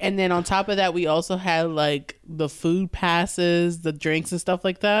 And then on top of that, we also had like the food passes, the drinks and stuff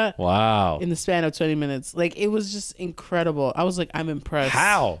like that. Wow. In the span of 20 minutes. Like, it was just incredible. I was like, I'm impressed.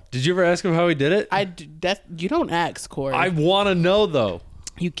 How? Did you ever ask him how he did it? You don't ask, Corey. I want to know, though.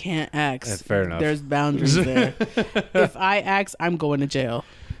 You can't ask. That's fair enough. There's boundaries there. If I ask, I'm going to jail.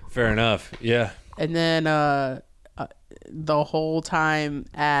 Fair enough. Yeah. And then the whole time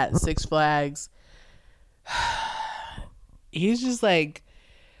at Six Flags, he's just like,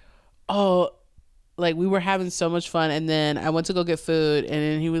 oh, like we were having so much fun. And then I went to go get food, and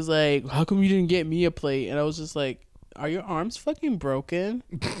then he was like, how come you didn't get me a plate? And I was just like, are your arms fucking broken?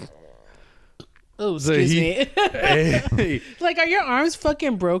 Oh, excuse me. Hey. Like, are your arms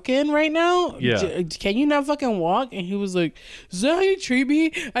fucking broken right now? Yeah. Can you not fucking walk? And he was like, is that how you treat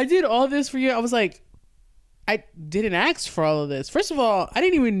me? I did all this for you. I was like, I didn't ask for all of this. First of all, I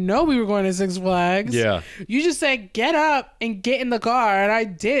didn't even know we were going to Six Flags. Yeah. You just said, get up and get in the car. And I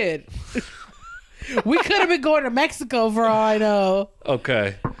did. We could have been going to Mexico for all I know.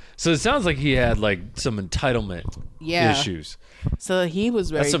 Okay. So it sounds like he had like some entitlement issues. So he was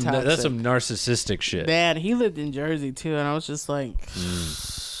very toxic. That's some narcissistic shit. Man, he lived in Jersey too, and I was just like,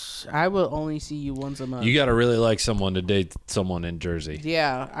 I will only see you once a month. You got to really like someone to date someone in Jersey.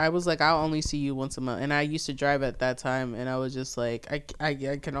 Yeah, I was like, I'll only see you once a month, and I used to drive at that time, and I was just like,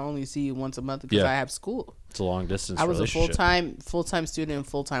 I can only see you once a month because I have school. It's a long distance. I was a relationship. full time student and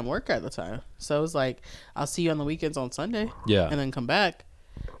full time worker at the time, so it was like, I'll see you on the weekends on Sunday, and then come back.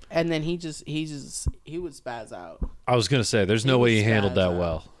 And then he would spaz out. I was gonna say, there's no way he handled that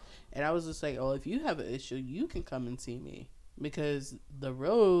well. And I was just like, oh, if you have an issue, you can come and see me because the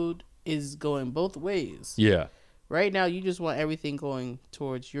road is going both ways. Yeah. Right now, you just want everything going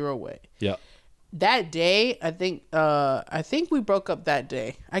towards your way. Yeah. That day, I think we broke up that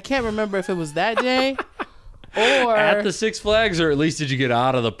day. I can't remember if it was that day or at the Six Flags, or at least did you get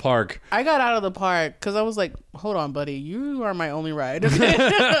out of the park? I got out of the park because I was like, hold on, buddy, you are my only ride.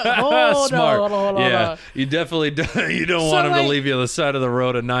 Hold on. You definitely you don't want him to leave you on the side of the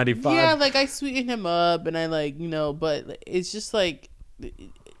road at 95. Yeah, like I sweetened him up and I but it's just like,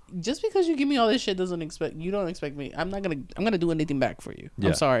 just because you give me all this shit you don't expect me. I'm gonna do anything back for you. Yeah.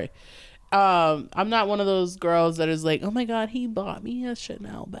 I'm sorry. I'm not one of those girls that is like, oh my God, he bought me a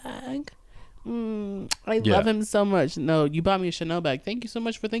Chanel bag. I love him so much. No, you bought me a Chanel bag. Thank you so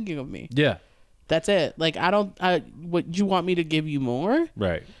much for thinking of me. Yeah. That's it. Like, what you want me to give you more?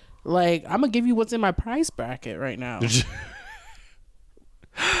 Right. Like, I'm going to give you what's in my price bracket right now.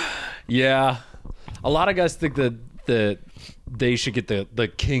 Yeah. A lot of guys think that they should get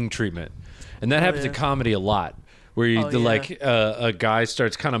the king treatment. And that happens in comedy a lot. Where a guy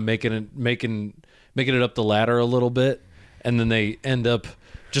starts kind of making it up the ladder a little bit, and then they end up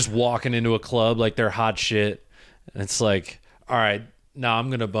just walking into a club like they're hot shit, and it's like, all right, now I'm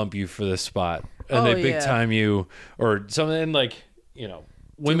gonna bump you for this spot, and they big time you or something. And like,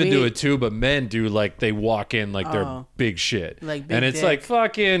 women do it too, but men do, like they walk in like they're big shit, like big and it's dick. Like,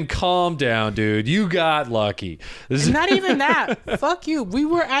 fucking calm down, dude. You got lucky. Not even that. Fuck you. We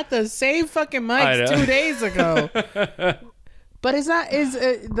were at the same fucking mics 2 days ago. But it's not.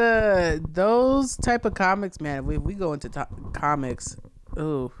 Those type of comics, man. If we go into comics,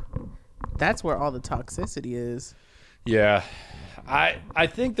 ooh, that's where all the toxicity is. Yeah, I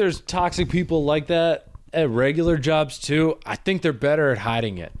think there's toxic people like that at regular jobs too. I think they're better at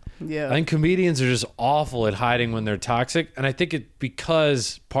hiding it. Yeah. I think comedians are just awful at hiding when they're toxic, and I think it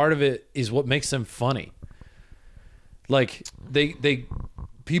because part of it is what makes them funny. Like they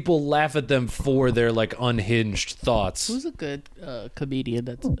people laugh at them for their like unhinged thoughts. Who's a good comedian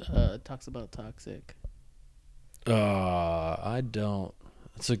that talks about toxic? I don't.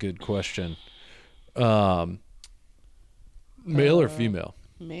 That's a good question. Male or female?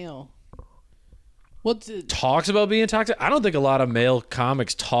 Male. Talks about being toxic? I don't think a lot of male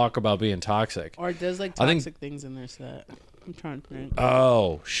comics talk about being toxic. Or does like toxic things in their set. I'm trying to think.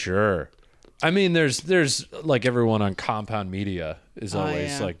 Oh, sure. I mean, there's like everyone on Compound Media is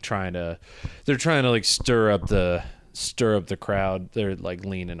always like they're trying to like stir up the crowd. They're like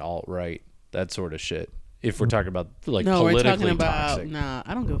leaning alt-right, that sort of shit. If we're talking about like politically we're talking about toxic. Nah,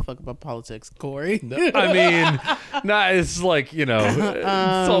 I don't give a fuck about politics, Corey. No, I mean, it's like, it's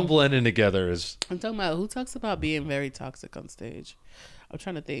all blending together. I'm talking about who talks about being very toxic on stage. I'm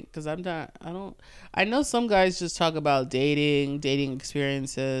trying to think because I know some guys just talk about dating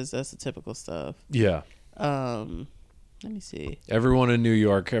experiences. That's the typical stuff. Yeah. Let me see. Everyone in New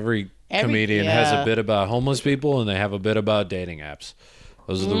York, every comedian has a bit about homeless people and they have a bit about dating apps.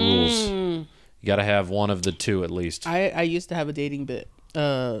 Those are the rules. You got to have one of the two at least. I used to have a dating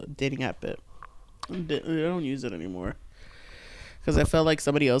app bit. don't use it anymore because I felt like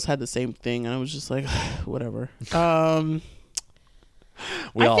somebody else had the same thing, and I was just like, whatever.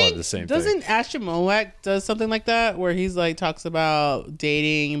 We all have the same thing. Doesn't Ashton Mowak does something like that where he's like talks about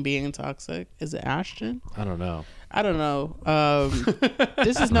dating and being toxic? Is it Ashton? I don't know.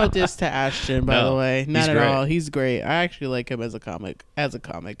 This is no diss to Ashton, by the way. Not at all. He's great. I actually like him as a comic.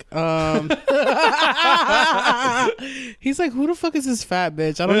 He's like, who the fuck is this fat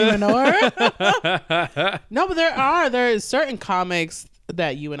bitch? I don't even know her. No, but there are certain comics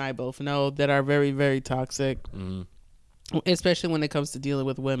that you and I both know that are very, very toxic, especially when it comes to dealing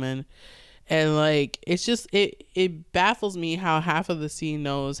with women. And like, it's just it baffles me how half of the scene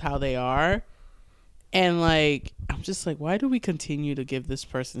knows how they are. And like, I'm just like, why do we continue to give this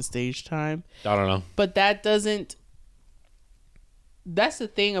person stage time? I don't know. But that's the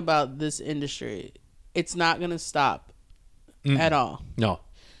thing about this industry. It's not going to stop at all. No.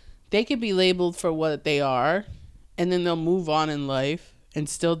 They could be labeled for what they are, and then they'll move on in life and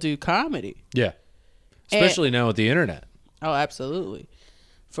still do comedy. Yeah. Especially now with the internet. Oh, absolutely.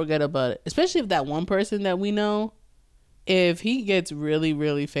 Forget about it. Especially if that one person that we know, if he gets really,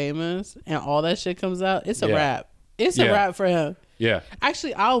 really famous and all that shit comes out, it's a wrap. It's a wrap for him. Yeah.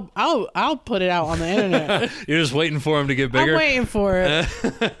 Actually, I'll put it out on the internet. You're just waiting for him to get bigger. I'm waiting for it.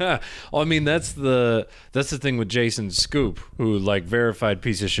 Well, I mean, that's the thing with Jason Scoop, who like verified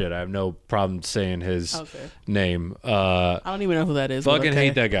piece of shit. I have no problem saying his name. I don't even know who that is. Fucking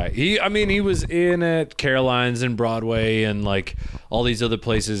hate that guy. He was in at Caroline's and Broadway and like all these other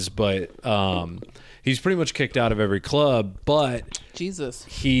places, but he's pretty much kicked out of every club. But Jesus, what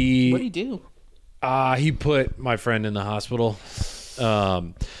did he do? He put my friend in the hospital.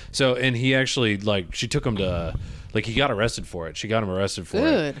 And he actually like she took him to like he got arrested for it. She got him arrested for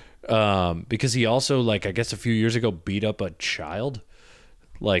it. Because he also like I guess a few years ago beat up a child.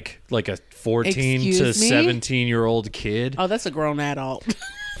 Like a 14 to 17-year-old kid. Oh, that's a grown adult.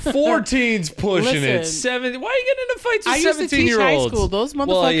 14's pushing it. 7. Why are you getting into fights with 17-year-olds? High school. Those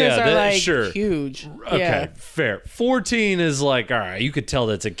motherfuckers are huge. Okay, fair. 14 is like, all right, you could tell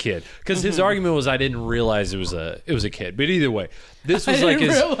that's a kid because his argument was I didn't realize it was a kid. But either way, this was like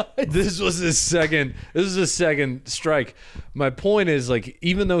his second strike. My point is like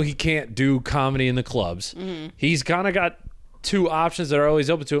even though he can't do comedy in the clubs, he's kind of got two options that are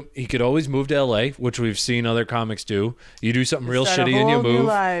always open to him. He could always move to LA, which we've seen other comics do. You do something real shitty and you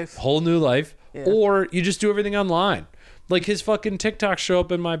move. Whole new life. Yeah. Or you just do everything online. Like his fucking TikToks show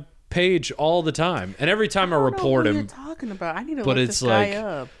up in my page all the time. And every time I report him. What are you talking about? I need to look this guy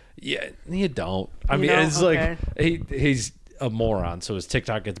up. Yeah, you don't. I mean, it's like he's a moron, so his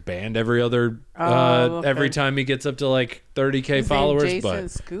TikTok gets banned every time he gets up to like 30K followers. Jason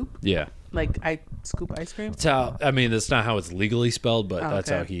Scoop? Yeah. Like I scoop ice cream? That's not how it's legally spelled, but that's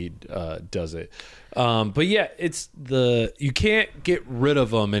how he does it. But yeah, you can't get rid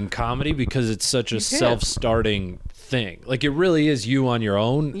of them in comedy because it's such a self-starting thing. Like it really is you on your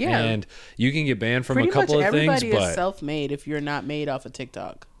own, and you can get banned from a couple of things. Everybody is self-made if you're not made off of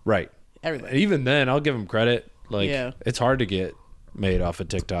TikTok. Right. Everybody. Even then, I'll give them credit. Like it's hard to get made off of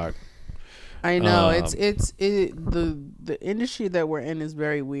TikTok. I know the industry that we're in is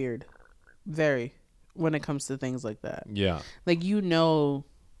very weird. Very, when it comes to things like that. Yeah. Like,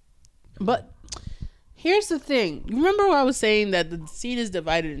 but here's the thing. You remember what I was saying that the scene is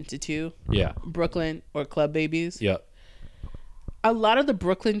divided into two? Yeah. Brooklyn or club babies? Yep. A lot of the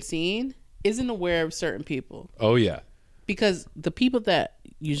Brooklyn scene isn't aware of certain people. Oh, yeah. Because the people that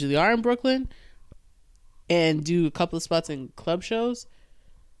usually are in Brooklyn and do a couple of spots in club shows,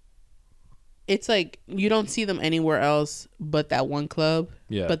 it's like you don't see them anywhere else but that one club.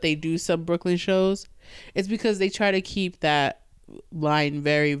 Yeah. But they do some Brooklyn shows. It's because they try to keep that line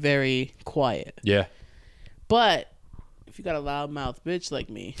very, very quiet. Yeah. But if you got a loudmouth bitch like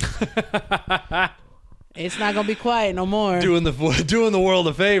me, it's not gonna be quiet no more. Doing the world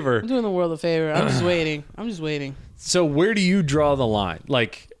a favor. I'm doing the world a favor. I'm just waiting. So where do you draw the line?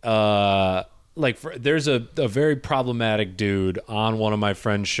 There's a very problematic dude on one of my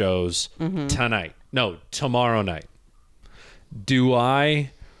friend's shows tomorrow night. Do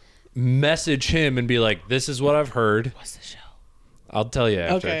I message him and be like, this is what I've heard? What's the show? I'll tell you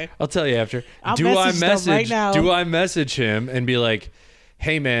after. Okay. I'll tell you after. Do I message him and be like,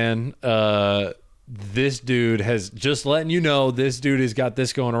 hey man, this dude has just letting you know this dude has got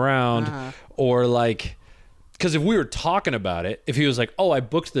this going around, or like, because if we were talking about it, if he was like, "Oh, I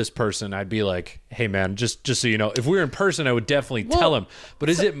booked this person," I'd be like, "Hey, man, just so you know, if we were in person, I would definitely tell him." But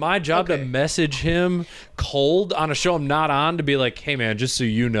is it my job to message him cold on a show I'm not on to be like, "Hey, man, just so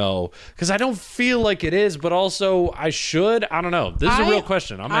you know," because I don't feel like it is, but also I should. I don't know. This is a real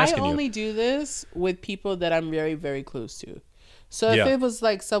question. I'm asking you. I only do this with people that I'm very, very close to. So if it was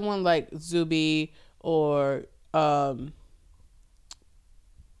like someone like Zuby or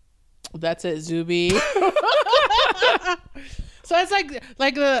that's it, Zuby. So it's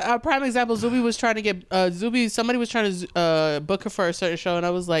like a prime example. Zuby was trying to get somebody was trying to book her for a certain show, and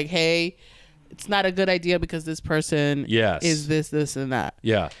I was like, hey, it's not a good idea because this person is this and that.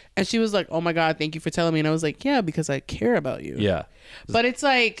 Yeah. And she was like, oh my God, thank you for telling me. And I was like, yeah, because I care about you. Yeah. But it's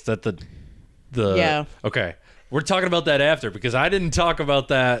like, is that the yeah. Okay. We're talking about that after, because I didn't talk about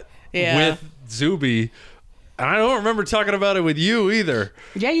that with Zuby. And I don't remember talking about it with you either.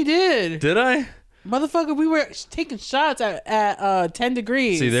 Yeah, you did. Did I? Motherfucker, we were taking shots at 10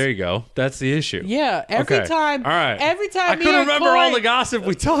 degrees. See, there you go. That's the issue. Yeah, every time. All right. Every time. I couldn't remember Corey, all the gossip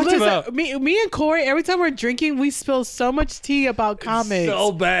we talked about. Me and Corey, every time we're drinking, we spill so much tea about comics. It's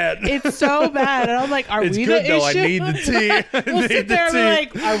so bad. It's so bad. And I'm like, are we the issue? I need the tea. We'll sit there and be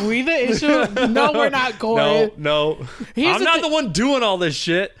like, are we the issue? No, we're not, Corey. No. I'm not the one doing all this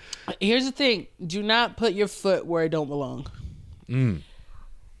shit. Here's the thing. Do not put your foot where it don't belong.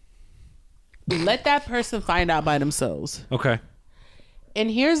 Let that person find out by themselves. Okay.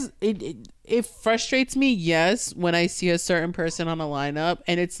 And here's it frustrates me, yes, when I see a certain person on a lineup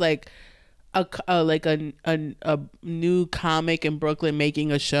and it's like a new comic in Brooklyn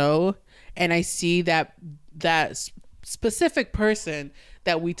making a show, and I see that specific person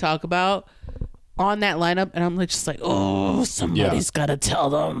that we talk about on that lineup, and I'm just like, oh, somebody's gotta tell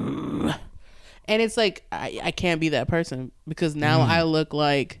them. And it's like I can't be that person, because now I look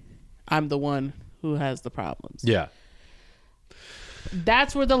like I'm the one who has the problems. Yeah.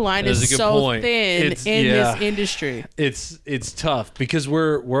 That's where the line is so thin in this industry. It's tough because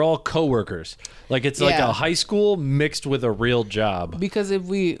we're all coworkers. Like it's like a high school mixed with a real job. Because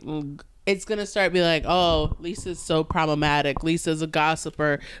it's gonna start being like, oh, Lisa's so problematic. Lisa's a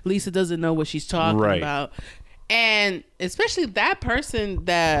gossiper. Lisa doesn't know what she's talking about. And especially that person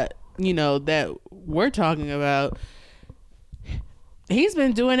that that we're talking about, he's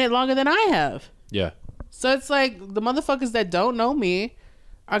been doing it longer than I have. Yeah. So it's like the motherfuckers that don't know me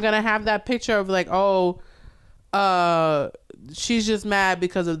are gonna have that picture of like, oh, she's just mad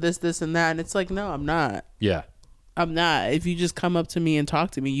because of this, and that. And it's like, no, I'm not. Yeah. I'm not. If you just come up to me and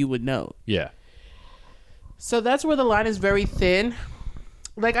talk to me, you would know. Yeah. So that's where the line is very thin.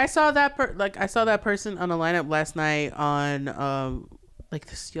 Like I saw that person on a lineup last night on like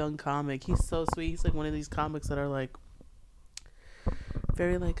this young comic. He's so sweet. He's like one of these comics that are like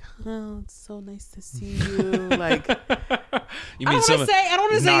very like, oh, it's so nice to see you. Like, you mean I don't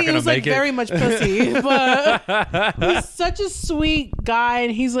want to say he was like very much pussy, but he's such a sweet guy,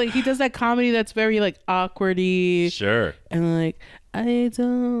 and he's like, he does that comedy that's very like awkwardy. Sure. And like, I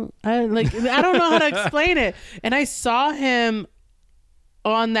don't know how to explain it. And I saw him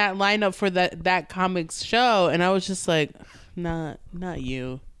on that lineup for that comics show, and I was just like, not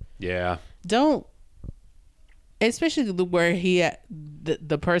you. Yeah. Don't. Especially where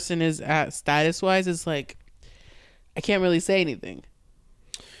the person is at status wise, is like, I can't really say anything.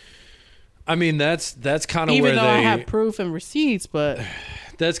 I mean, that's kind of where they, I have proof and receipts, but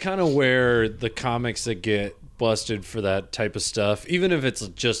that's kind of where the comics that get busted for that type of stuff, even if it's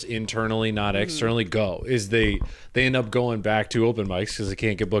just internally, not externally, is they end up going back to open mics because they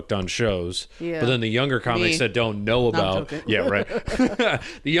can't get booked on shows. Yeah. But then the younger comics that don't know about, the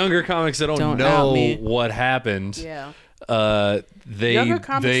younger comics that don't know what happened, they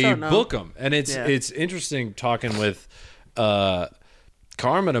book them, and it's interesting talking with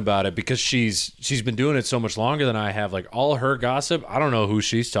Carmen about it, because she's been doing it so much longer than I have. Like all her gossip, I don't know who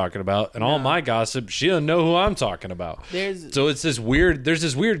she's talking about, and all my gossip, she doesn't know who I'm talking about. So it's this weird. There's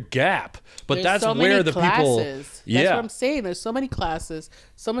this weird gap, but that's so where the people. That's what I'm saying. There's so many classes,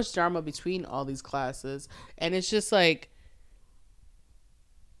 so much drama between all these classes, and it's just like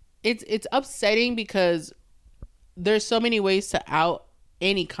it's upsetting because there's so many ways to out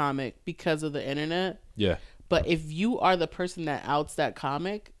any comic because of the internet. Yeah. But if you are the person that outs that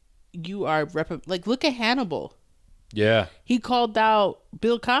comic, you are like, look at Hannibal. Yeah. He called out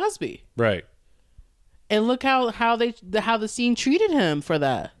Bill Cosby. Right. And look how the scene treated him for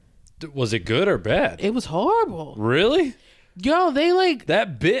that. Was it good or bad? It was horrible. Really? Yo, they like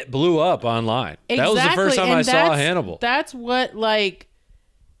that bit blew up online. Exactly. That was the first time I saw Hannibal. That's what like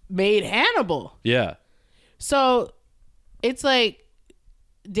made Hannibal. Yeah. So it's like,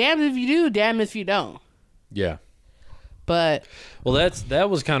 damn if you do, damn if you don't. Yeah. But well, that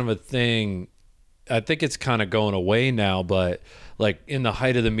was kind of a thing. I think it's kind of going away now, but like in the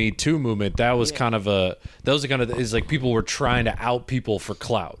height of the Me Too movement, that was kind of is like people were trying to out people for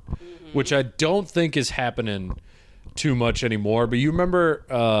clout, which I don't think is happening too much anymore. But you remember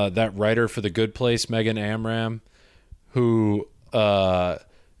that writer for The Good Place, Megan Amram, who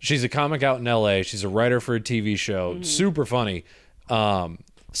she's a comic out in LA. She's a writer for a TV show, super funny.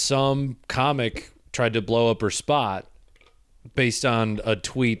 Some comic tried to blow up her spot based on a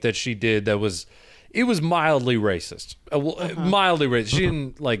tweet that she did that was mildly racist. Mildly racist. She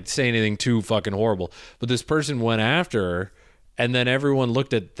didn't like say anything too fucking horrible, but this person went after her, and then everyone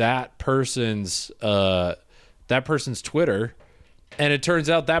looked at that person's Twitter, and it turns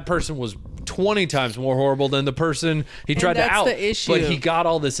out that person was 20 times more horrible than the person he tried to out. The issue. But he got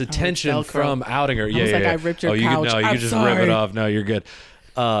all this attention from outing her. I ripped your couch. You can just rip it off. No, you're good.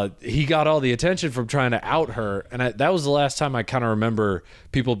 He got all the attention from trying to out her, and that was the last time I kind of remember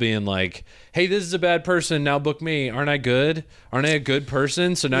people being like, hey, this is a bad person, now book me. Aren't I good? Aren't I a good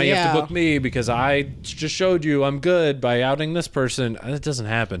person? So now you have to book me because I just showed you I'm good by outing this person. It doesn't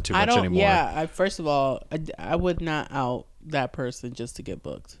happen too much anymore. Yeah, first of all, I would not out that person just to get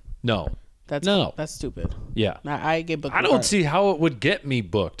booked. No. That's stupid. Yeah. I get booked. I don't see how it would get me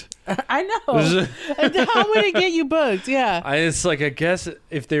booked. I know. How would it get you booked? Yeah. It's like, I guess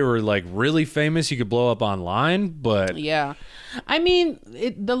if they were like really famous, you could blow up online, but yeah. I mean,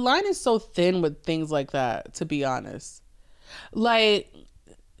 the line is so thin with things like that, to be honest. Like,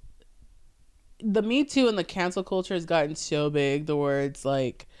 the Me Too and the cancel culture has gotten so big, the words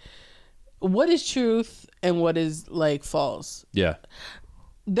like, what is truth and what is like false? Yeah.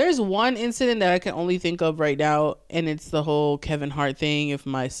 There's one incident that I can only think of right now, and it's the whole Kevin Hart thing. If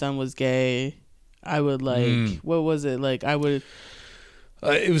my son was gay, I would like, what was it? Like, I would.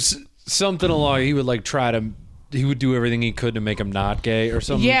 It was something along, he would like he would do everything he could to make him not gay or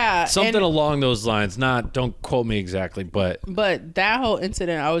something. Yeah. Something along those lines. Don't quote me exactly, but that whole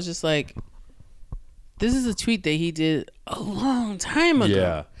incident, I was just like, this is a tweet that he did a long time ago.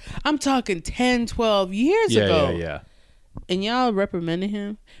 Yeah. I'm talking 10, 12 years ago. Yeah. And y'all reprimanded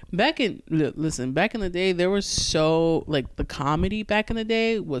him. Back in the day, there was so, like, the comedy back in the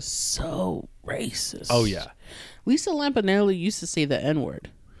day was so racist. Oh, yeah. Lissa Lampanelli used to say the N-word.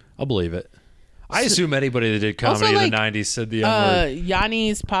 I'll believe it. I assume anybody that did comedy in the 90s said the N-word.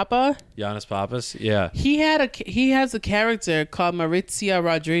 Giannis Papas, yeah. He has a character called Mauricia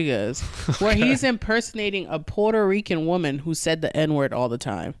Rodriguez where he's impersonating a Puerto Rican woman who said the N-word all the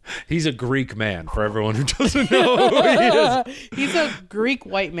time. He's a Greek man, for everyone who doesn't know who he is. He's a Greek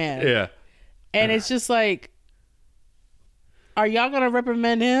white man. Yeah. And it's just like, are y'all going to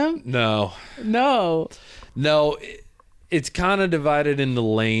reprimand him? No. It's kind of divided into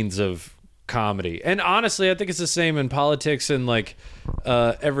lanes of comedy, and honestly I think it's the same in politics and like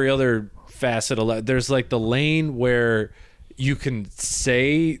every other facet of life. There's like the lane where you can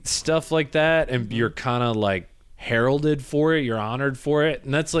say stuff like that and you're kind of like heralded for it, you're honored for it,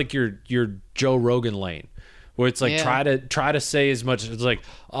 and that's like your Joe Rogan lane where it's like try to say as much. It's like,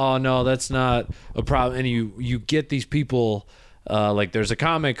 oh no, that's not a problem, and you get these people like there's a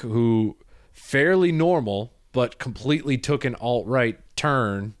comic who fairly normal but completely took an alt-right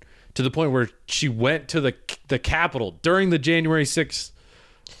turn to the point where she went to the Capitol during the January 6th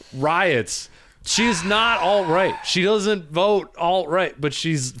riots. She's not alt-right. She doesn't vote alt-right, but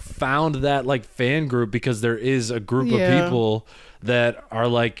she's found that like fan group because there is a group of people that are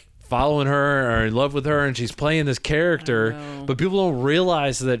like following her or in love with her, and she's playing this character, but people don't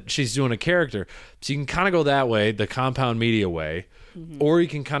realize that she's doing a character. So you can kind of go that way, the compound media way, or you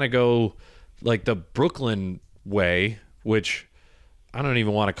can kind of go like the Brooklyn way, which I don't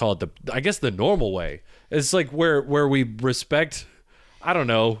even want to call it the normal way. It's like where we respect, I don't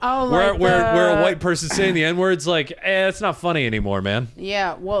know, where a white person saying the N-word's like, it's not funny anymore, man.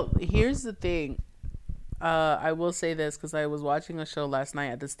 Yeah, well, here's the thing. I will say this because I was watching a show last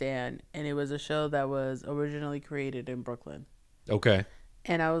night at the Stand, and it was a show that was originally created in Brooklyn. Okay.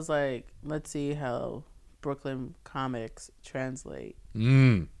 And I was like, let's see how Brooklyn comics translate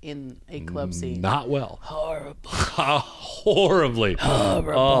in a club scene. Not well. Horrible. Horribly.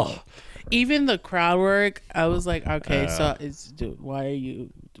 Horrible. Oh. Even the crowd work, I was like, okay, so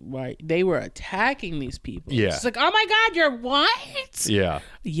why they were attacking these people? Yeah. It's like, oh my God, you're white? Yeah.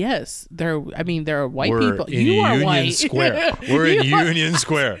 Yes. They're white people. You are white. Square. We're in Union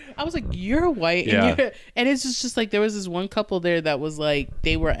Square. I was like, you're white. Yeah. And it's just like, there was this one couple there that was like,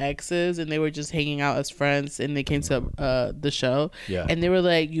 they were exes and they were just hanging out as friends, and they came to the show. Yeah. And they were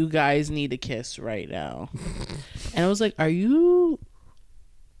like, you guys need to kiss right now. And I was like, are you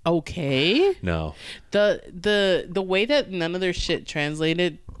okay. No. The way that none of their shit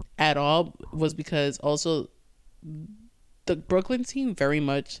translated at all was because also the Brooklyn scene very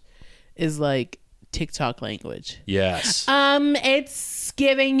much is like TikTok language. Yes. It's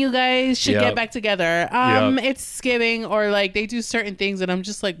giving, you guys should get back together. It's giving, or like they do certain things and I'm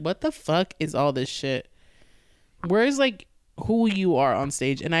just like, what the fuck is all this shit? Where's like who you are on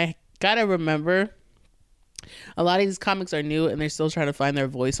stage? And I gotta remember, a lot of these comics are new and they're still trying to find their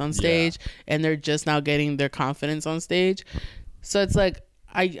voice on stage, and they're just now getting their confidence on stage. So it's like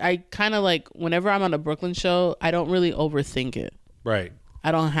I kind of like, whenever I'm on a Brooklyn show, I don't really overthink it. Right.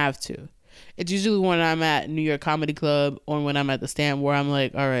 I don't have to. It's usually when I'm at New York Comedy Club or when I'm at the Stand where I'm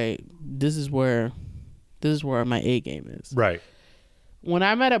like, all right, this is where my A game is. Right. When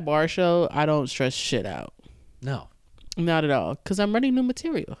I'm at a bar show, I don't stress shit out. No. Not at all, because I'm running new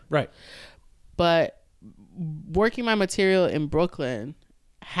material. Right. But working my material in Brooklyn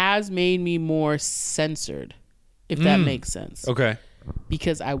has made me more censored, if that makes sense. Okay.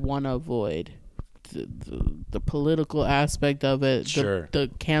 Because I want to avoid the political aspect of it, sure. the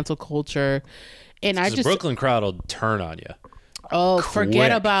cancel culture, and I just, the Brooklyn crowd will turn on you. Oh, quick.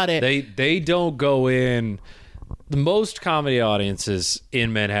 Forget about it. They don't go in. The most comedy audiences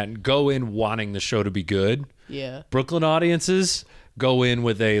in Manhattan go in wanting the show to be good. Yeah. Brooklyn audiences go in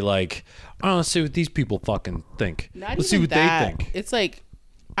with a like, I want to see what these people fucking think. Let's see what they think. It's like,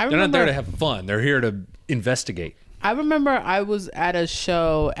 they're not there to have fun. They're here to investigate. I remember I was at a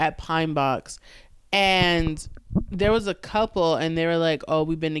show at Pine Box, and there was a couple, and they were like, oh,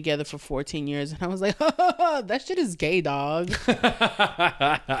 we've been together for 14 years. And I was like, that shit is gay, dog.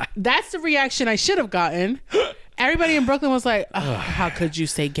 That's the reaction I should have gotten. Everybody in Brooklyn was like, oh, how could you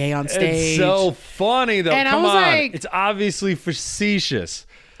say gay on stage? It's so funny, though. And Come I was on. like, it's obviously facetious.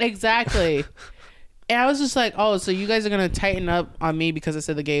 Exactly. And I was just like, oh, so you guys are going to tighten up on me because I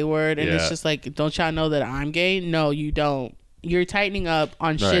said the gay word? And it's just like, don't y'all know that I'm gay? No, you don't. You're tightening up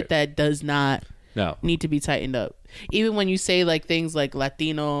on shit that does not need to be tightened up. Even when you say like things like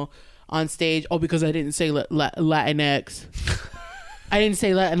Latino on stage, oh, because I didn't say Latinx. I didn't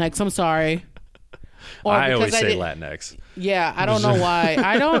say Latinx, I'm sorry. Or I always say Latinx. Yeah, I don't know why.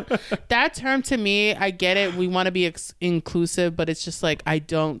 That term to me, I get it. We want to be inclusive, but it's just like, I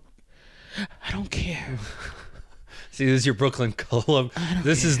don't care. See, this is your Brooklyn club.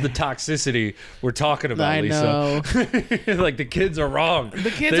 This is the toxicity we're talking about, Lisa. Know. Like, the kids are wrong.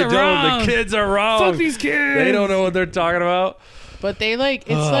 The kids are wrong. The kids are wrong. Fuck these kids. They don't know what they're talking about. But they like,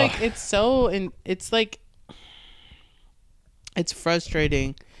 it's like, it's so, and it's like, it's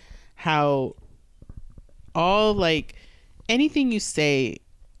frustrating how all like anything you say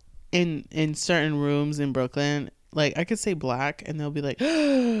in certain rooms in Brooklyn, like I could say black and they'll be like,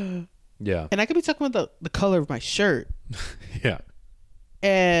 yeah. And I could be talking about the color of my shirt. Yeah.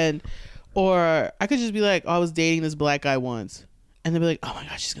 And, or I could just be like, oh, I was dating this black guy once. And they'll be like, oh my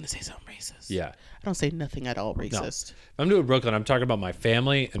gosh, she's going to say something racist. Yeah. I don't say nothing at all racist. No. If I'm doing Brooklyn, I'm talking about my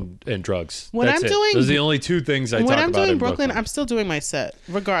family and drugs. Those are the only two things I talk about. When I'm doing Brooklyn, I'm still doing my set,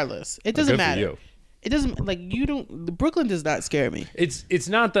 regardless. It doesn't matter. It doesn't, like, Brooklyn does not scare me. It's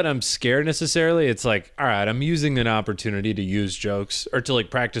not that I'm scared necessarily. It's like, all right, I'm using an opportunity to use jokes or to like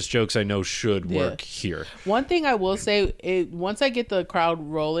practice jokes I know should work here. One thing I will say, once I get the crowd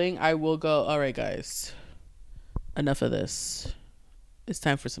rolling, I will go, all right, guys, enough of this. It's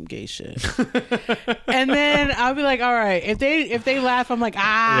time for some gay shit. And then I'll be like, all right, if they laugh, I'm like,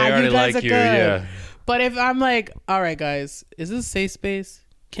 you guys are good. Yeah. But if I'm like, all right, guys, is this a safe space?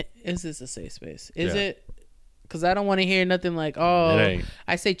 Is this a safe space? Is it? Because I don't want to hear nothing like, oh,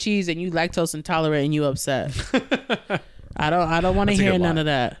 I say cheese and you lactose intolerant and you upset. I don't want to hear none of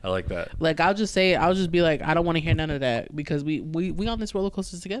that. I like that. Like I'll just be like, I don't want to hear none of that because we on this roller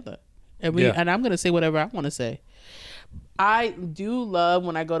coaster together, and I'm gonna say whatever I want to say. I do love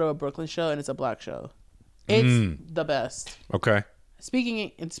when I go to a Brooklyn show and it's a black show. It's the best. Okay.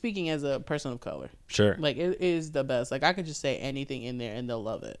 Speaking as a person of color, sure, like it is the best. Like I could just say anything in there and they'll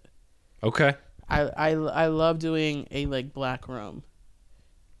love it. Okay. I love doing a like black room,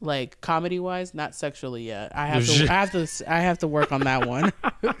 like comedy wise, not sexually yet. I have to work on that one.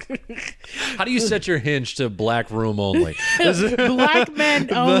 How do you set your hinge to black room only? Black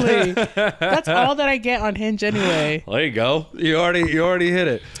men only. That's all that I get on Hinge anyway. There you go. You already hit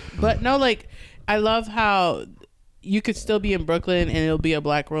it. But no, like I love how you could still be in Brooklyn and it'll be a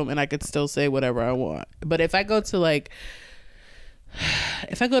black room and I could still say whatever I want. But if I go to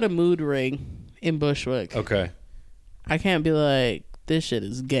Mood Ring in Bushwick, okay, I can't be like, this shit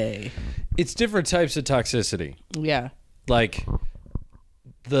is gay. It's different types of toxicity. Yeah. Like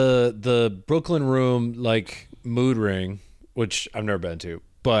the Brooklyn room, like Mood Ring, which I've never been to.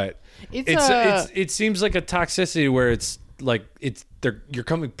 but it seems like a toxicity where it's like you're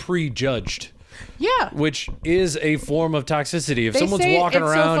coming prejudged. Yeah, which is a form of toxicity. If someone's walking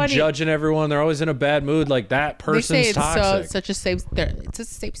around judging everyone, they're always in a bad mood. Like that person's toxic. It's a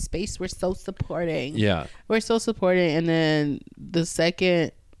safe space. We're so supporting. Yeah, we're so supporting. And then the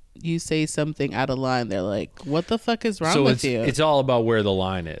second you say something out of line, they're like, "What the fuck is wrong with you?" It's all about where the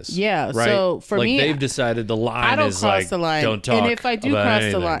line is. Yeah. Right? So for me, they've decided the line I don't is cross like the line. Don't talk. And if I do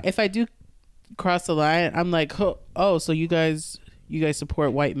cross the line, I'm like, oh, so you guys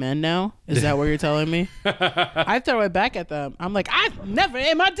support white men now? Is that what you're telling me? I throw it back at them. I'm like, I've never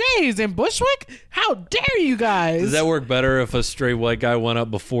in my days in Bushwick. How dare you guys? Does that work better if a straight white guy went up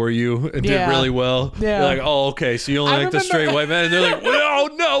before you and did really well? Yeah. You're like, oh, okay, so you only like the straight white men, and they're like, oh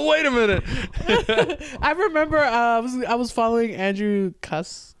no, wait a minute. I remember I was following Andrew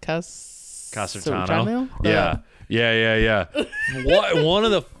Casartano. Yeah. One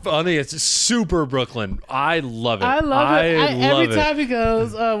of the funniest, super Brooklyn. I love it. I love it. Every time he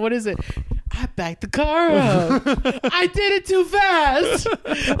goes, what is it? I backed the car up. I did it too fast.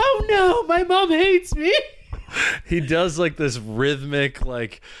 Oh no, my mom hates me. He does like this rhythmic,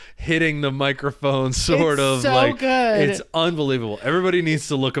 like hitting the microphone sort it's of so like good. It's unbelievable. Everybody needs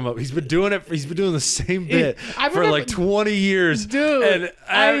to look him up. He's been doing the same bit for like 20 years. Dude, and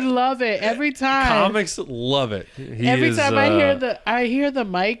I love it every time. Comics love it. Every time I hear the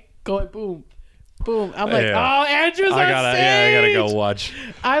mic going boom, boom. I'm like, oh, Andrew's on stage. I gotta go watch.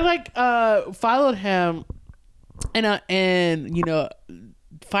 I followed him, and you know,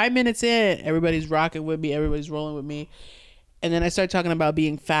 5 minutes in, everybody's rocking with me, everybody's rolling with me, and then I started talking about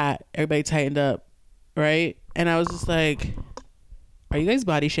being fat. Everybody tightened up, right? And I was just like, "Are you guys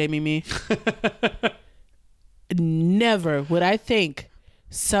body shaming me?" Never would I think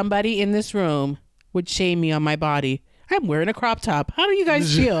somebody in this room would shame me on my body. I'm wearing a crop top. How do you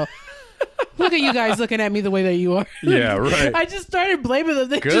guys feel? Look at you guys looking at me the way that you are. Yeah, right. I just started blaming them.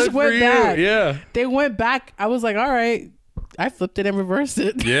 They just went back. Yeah. They went back. I was like, all right. I flipped it and reversed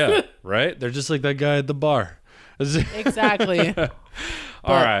it. Yeah, right? They're just like that guy at the bar. Exactly.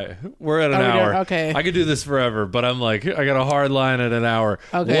 All right. We're at an hour. Okay. I could do this forever, but I'm like, I got a hard line at an hour.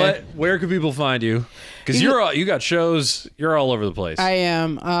 Okay. Where can people find you? Because you got shows. You're all over the place. I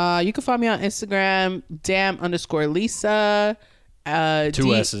am. You can find me on Instagram, damn_Lissa.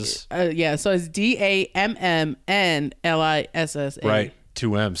 2 S's. Yeah, so it's DAMMNLISSA. Right.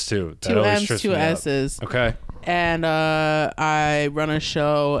 2 M's too. That 2 M's, 2 S's. Okay. And I run a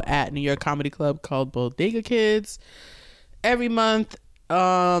show at New York Comedy Club called Bodega Kids every month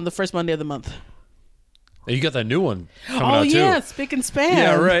on the first Monday of the month. You got that new one coming out too. Oh yeah, Spick and Span.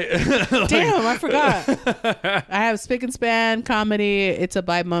 Yeah, right. Damn, I forgot. I have Spick and Span comedy. It's a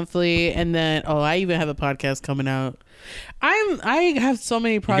bi-monthly, and then I even have a podcast coming out. I have so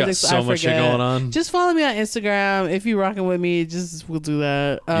many projects. You got so much shit going on. Just follow me on Instagram. If you're rocking with me, we'll do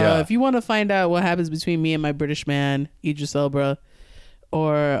that. If you want to find out what happens between me and my British man, Idris Elba,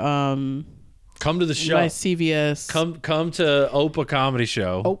 or come to the show. My CVS. Come to Opa Comedy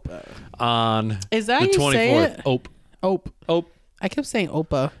Show. Opa. On is that the how you 24th. Say it? Ope. I kept saying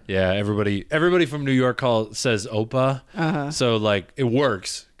Opa. Yeah, everybody from New York says Opa. So like it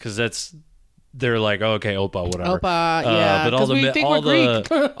works because they're like, oh, okay, Opa, whatever. Opa, yeah. But all the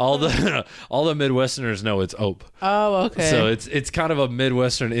Midwesterners know it's Ope. Oh, okay. So it's kind of a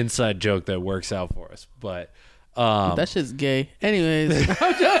Midwestern inside joke that works out for us. But that shit's gay. Anyways,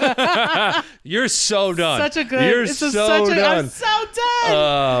 you're so done. Such a good. You're so done. I'm so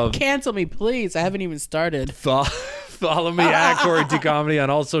done. Cancel me, please. I haven't even started. Follow me at Corey T Comedy on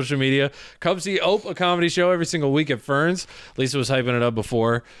all social media. Come see Ope, a comedy show every single week at Ferns. Lisa was hyping it up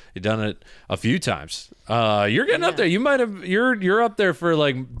before. You've done it a few times. You're getting up there. You might have. You're up there for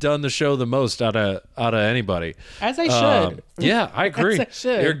like done the show the most out of anybody. As I should. Yeah, I agree. As I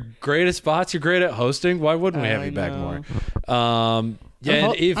should. You're great at spots. You're great at hosting. Why wouldn't we have you back more?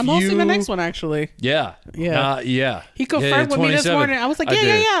 Yeah, I'm hosting the next one actually. Yeah. He confirmed with me this morning. I was like,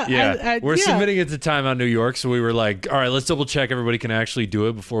 yeah. We're submitting it to Time Out New York, so we were like, all right, let's double check everybody can actually do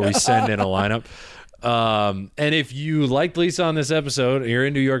it before we send in a lineup. And if you liked Lisa on this episode, and you're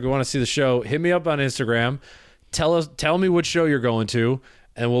in New York, you want to see the show, hit me up on Instagram. Tell me which show you're going to,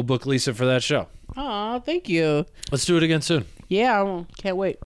 and we'll book Lisa for that show. Aw, thank you. Let's do it again soon. Yeah, I can't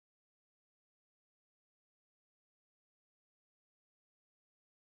wait.